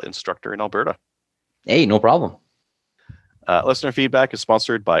PAL instructor in Alberta. Hey, no problem. Listener feedback is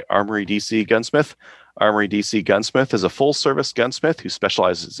sponsored by Armory DC Gunsmith. Armory DC Gunsmith is a full-service gunsmith who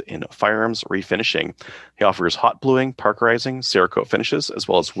specializes in firearms refinishing. He offers hot bluing, parkerizing, Cerakote finishes, as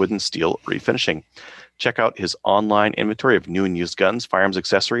well as wood and steel refinishing. Check out his online inventory of new and used guns, firearms,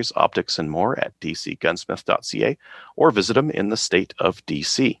 accessories, optics, and more at dcgunsmith.ca, or visit him in the state of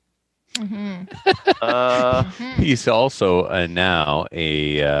DC. He's also now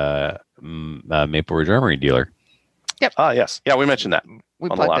a Maple Ridge Armory dealer. Yes. Yeah, we mentioned that. We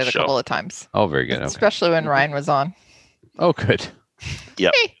on the plugged last it a couple of times, Oh, very good. Okay. especially when Ryan was on. Oh, good.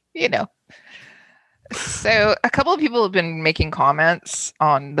 Yep. You know. So a couple of people have been making comments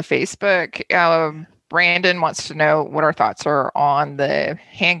on the Facebook. Brandon wants to know what our thoughts are on the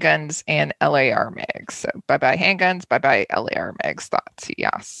handguns and LAR mags. So bye-bye handguns, bye-bye LAR mags thoughts.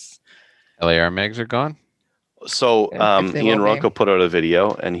 Yes. LAR mags are gone? So If they Ian will be. Ronco put out a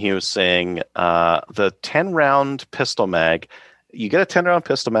video, and he was saying the 10-round pistol mag, you get a 10-round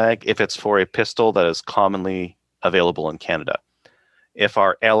pistol mag if it's for a pistol that is commonly available in Canada. If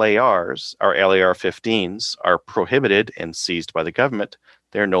our LARs, our LAR-15s, are prohibited and seized by the government,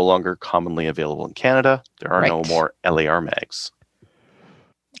 they're no longer commonly available in Canada. There are no Right. more LAR mags.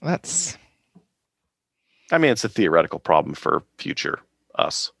 That's I mean, it's a theoretical problem for future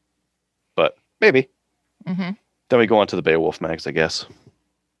us, but maybe. mhm. Then we go on to the Beowulf mags, I guess.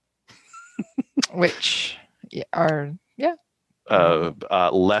 Which are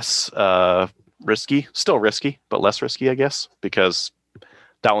Less risky, still risky, but less risky, I guess, because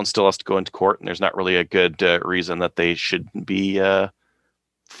that one still has to go into court, and there's not really a good reason that they should be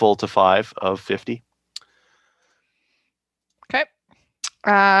full to 5 of 50. okay.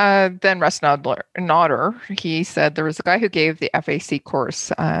 Then Russ Nodder, he said there was a guy who gave the FAC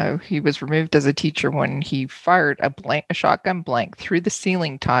course. He was removed as a teacher when he fired a shotgun blank through the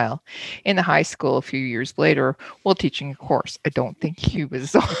ceiling tile in the high school a few years later while teaching a course. I don't think he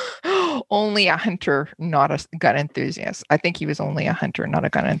was only a hunter, not a gun enthusiast. I think he was only a hunter, not a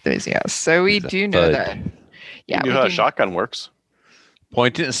gun enthusiast. So we He's a do know bud. that. Yeah, You knew we how a do- shotgun works.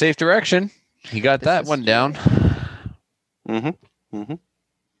 Point it in a safe direction. He got This that is one true. down. Mm-hmm. Mm-hmm.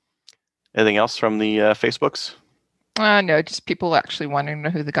 Anything else from the Facebooks? No, just people actually wanting to know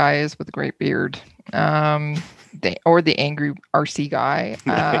who the guy is with the great beard. The angry RC guy.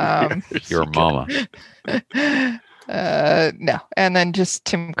 Your mama. No. And then just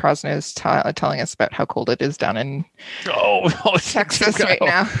Tim Crosnow's telling us about how cold it is down in Oh, Texas right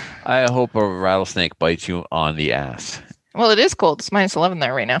now. I hope a rattlesnake bites you on the ass. Well, it is cold. It's -11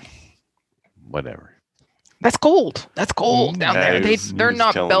 there right now. Whatever. That's cold. That's cold down Yeah, there. he was They're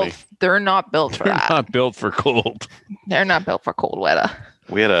not telling built. me. They're not built for They're that. not built for cold. They're not built for cold weather.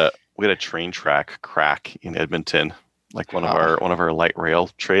 We had a train track crack in Edmonton. Like one of our light rail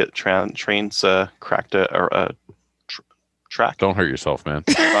trains cracked a track. Don't hurt yourself, man.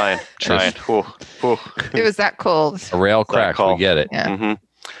 Trying. Whew, whew. It was that cold. A rail cracks, call. we get it. Yeah.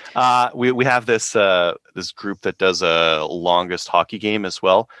 Mm-hmm. We have this this group that does a longest hockey game as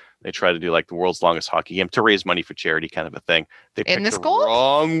well. They try to do like the world's longest hockey game to raise money for charity, kind of a thing. They In picked this the cold?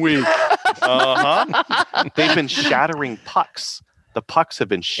 wrong week. They've been shattering pucks. The pucks have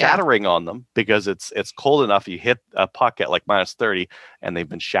been shattering on them because it's cold enough. You hit a puck at like -30, and they've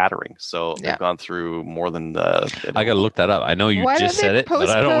been shattering. So Yeah. they've gone through more than I got to look that up. I know you Why just did they said it, but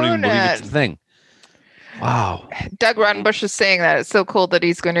I don't even postpone believe it's it? a thing. Wow. Doug Rodenbush is saying that it's so cold that he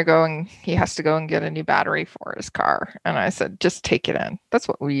has to go and get a new battery for his car. And I said, just take it in. That's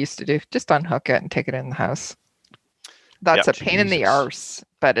what we used to do. Just unhook it and take it in the house. That's Yeah, a pain in the Jesus. arse,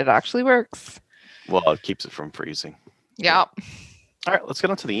 but it actually works. Well, it keeps it from freezing. Yeah. All right, let's get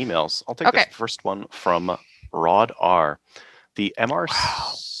on to the emails. I'll take Okay. the first one from Rod R. The MR.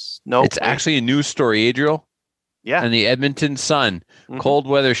 No, It's wait. actually a news story, Adriel. Yeah. And the Edmonton Sun. Mhm. Cold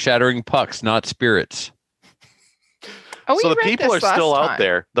weather shattering pucks, not spirits. Oh, we So the read people are this still last out time.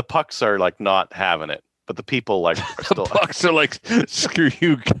 there. The pucks are like not having it, but the people like are The still. pucks are like, screw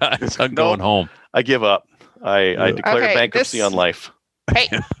you guys. I'm going home. I give up. I declare Okay, bankruptcy this- on life. Hey.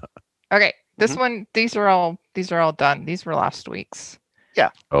 Okay. This Mhm. one, these are all done. These were last week's.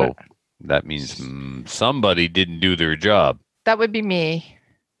 Oh, that means somebody didn't do their job. That would be me.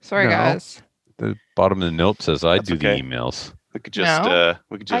 Sorry, No. guys. The bottom of the note says I That's do okay. the emails. We could just No,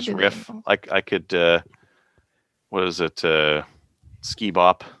 I riff. didn't. I could what is it? Ski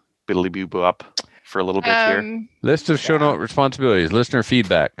bop, biddly boo bop for a little bit here. List of show Yeah. note responsibilities. Listener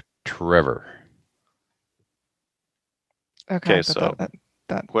feedback. Trevor. Okay. Okay, so- Whoever's-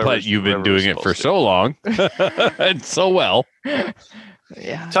 But you've been whoever was doing it for supposed to. so long and so well.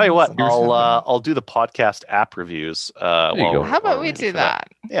 Yeah. Tell you what, There's something. I'll do the podcast app reviews. you go. How about we waiting do for that?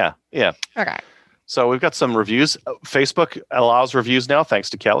 Yeah. Okay. So we've got some reviews. Facebook allows reviews now, thanks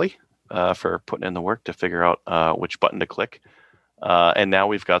to Kelly for putting in the work to figure out which button to click. And now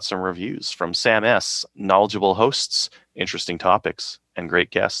we've got some reviews from Sam S. Knowledgeable hosts, interesting topics, and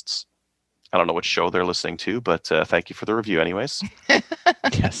great guests. I don't know which show they're listening to, but thank you for the review anyways.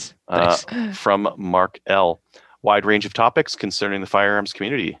 Yes. Thanks. From Mark L. Wide range of topics concerning the firearms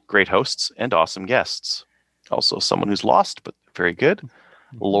community. Great hosts and awesome guests. Also someone who's lost, but very good.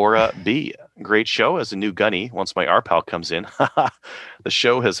 Laura B. Great show as a new gunny once my RPAL comes in. The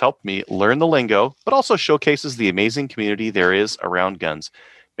show has helped me learn the lingo, but also showcases the amazing community there is around guns.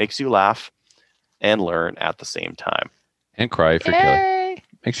 Makes you laugh and learn at the same time. And cry if you're Kelly. Yay!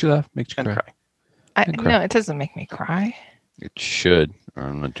 Makes you laugh, makes you And cry. cry. And cry. No, it doesn't make me cry. It should, or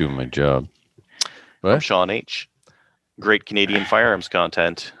I'm not doing my job. From What? Sean H. Great Canadian firearms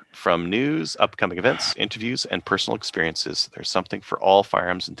content. From news, upcoming events, interviews, and personal experiences, there's something for all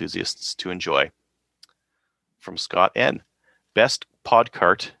firearms enthusiasts to enjoy. From Scott N. Best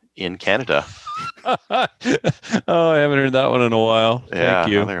podcart in Canada. Oh, I haven't heard that one in a while. Yeah,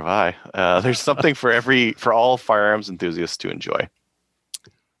 Thank you. neither have I. There's something for all firearms enthusiasts to enjoy.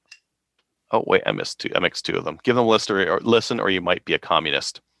 Oh wait, I missed two. I mixed two of them. Give them a listen, or you might be a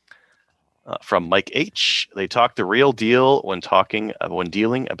communist. From Mike H. They talk the real deal when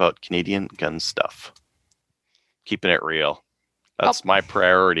dealing about Canadian gun stuff. Keeping it real. That's my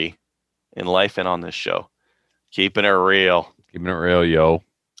priority in life and on this show. Keeping it real. Keeping it real, yo.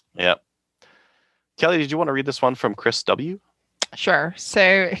 Yep. Kelly, did you want to read this one from Chris W? Sure.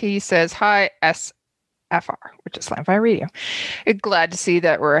 So he says, "Hi, SFR, which is Slamfire Radio. Glad to see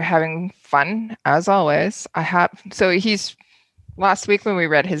that we're having fun as always. He's last week when we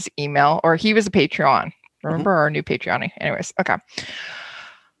read his email, or he was a Patreon. Remember our new Patreon? Anyways, okay.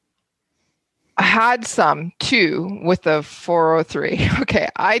 I had some too with the 403. Okay,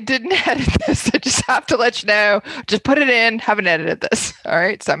 I didn't edit this. I just have to let you know. Just put it in. Haven't edited this. All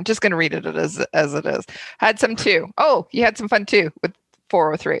right, so I'm just going to read it as it is. Had some too. Oh, you had some fun too with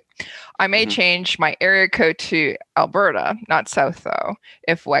 403. I may change my area code to Alberta, not South though,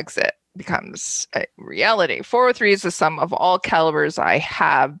 if Wexit becomes a reality. 403 is the sum of all calibers I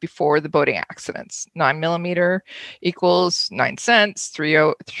have before the boating accidents. 9mm equals 9 cents.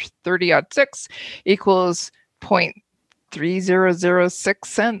 30-06 equals 0.3006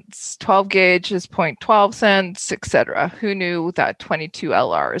 cents. 12 gauge is 0.12 cents, etc. Who knew that 22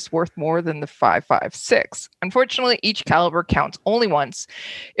 LR is worth more than the 5.56? Unfortunately, each caliber counts only once.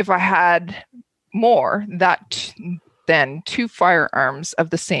 If I had more, than two firearms of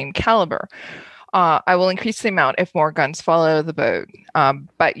the same caliber. I will increase the amount if more guns fall out of the boat.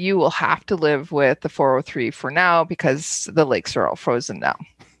 But you will have to live with the 403 for now because the lakes are all frozen now.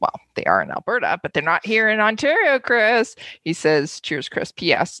 Well, they are in Alberta, but they're not here in Ontario, Chris. He says, cheers, Chris.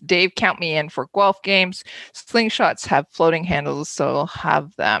 P.S. Dave, count me in for Guelph games. Slingshots have floating handles, so I'll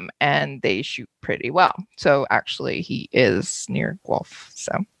have them, and they shoot pretty well. So actually, he is near Guelph,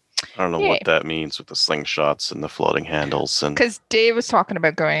 so... I don't know what that means with the slingshots and the floating handles. And because Dave was talking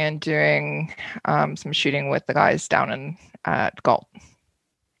about going and doing some shooting with the guys down in Galt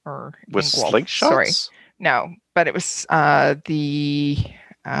or with in Guelph. slingshots? Sorry, no, but it was it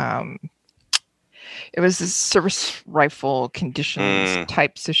was the service rifle conditions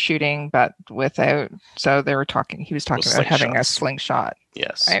types of shooting, but without. So they were talking. He was talking about having a slingshot.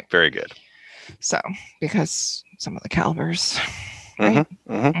 Yes, right? Very good. So because some of the calibers. Right?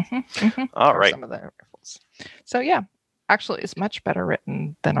 All right. Some of the rifles. So yeah, actually, it's much better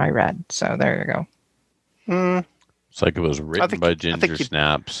written than I read. So there you go. It's like it was written by Ginger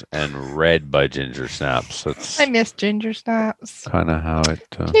Snaps and read by Ginger Snaps. That's I miss Ginger Snaps. kind of how it.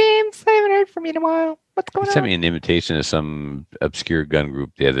 James, I haven't heard from you in a while. What's going He on? sent me an invitation to some obscure gun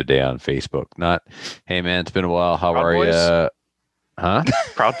group the other day on Facebook. Not, hey man, it's been a while. How Proud are Boys? you? Huh?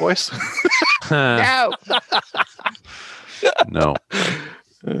 Proud Boys? No.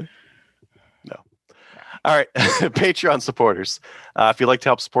 No. All right. Patreon supporters. If you'd like to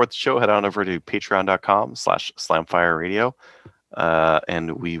help support the show, head on over to patreon.com/slamfireradio.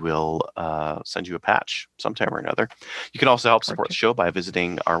 And we will send you a patch sometime or another. You can also help support the show by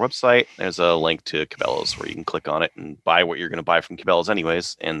visiting our website. There's a link to Cabela's where you can click on it and buy what you're going to buy from Cabela's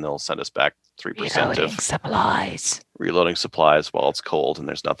anyways, and they'll send us back 3% of reloading supplies while it's cold and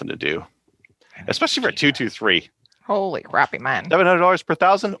there's nothing to do. Especially for 223. Holy crappy man. $700 per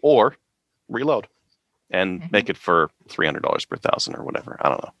thousand, or reload and make it for $300 per thousand or whatever. I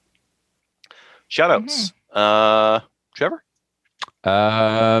don't know. Shout outs. Trevor?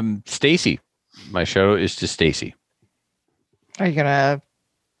 Stacy. My shout out is to Stacy. Are you gonna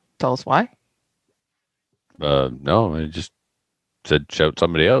tell us why? No, I just said shout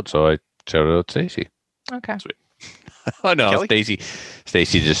somebody out, so I shouted out Stacy. Okay. Oh no, Kelly?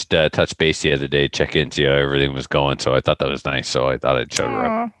 Stacy just touched base the other day, check in, see how everything was going. So I thought that was nice. So I thought I'd shout her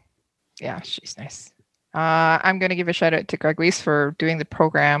out. Aw. Yeah, she's nice. I'm going to give a shout out to Greg Weiss for doing the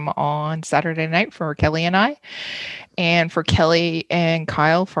program on Saturday night for Kelly and I, and for Kelly and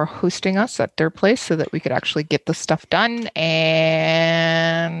Kyle for hosting us at their place so that we could actually get the stuff done.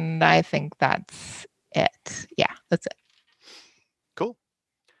 And I think that's it. Yeah, that's it. Cool.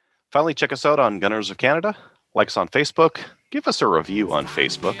 Finally, check us out on Gunners of Canada. Like us on Facebook. Give us a review on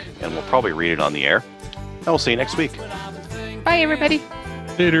Facebook, and we'll probably read it on the air. And we'll see you next week. Bye, everybody.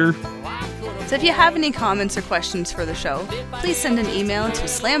 Later. So if you have any comments or questions for the show, please send an email to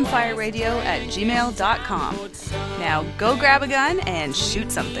slamfireradio@gmail.com. Now go grab a gun and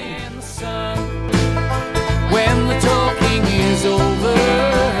shoot something. When the talking is over,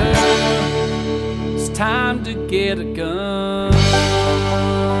 it's time to get a gun.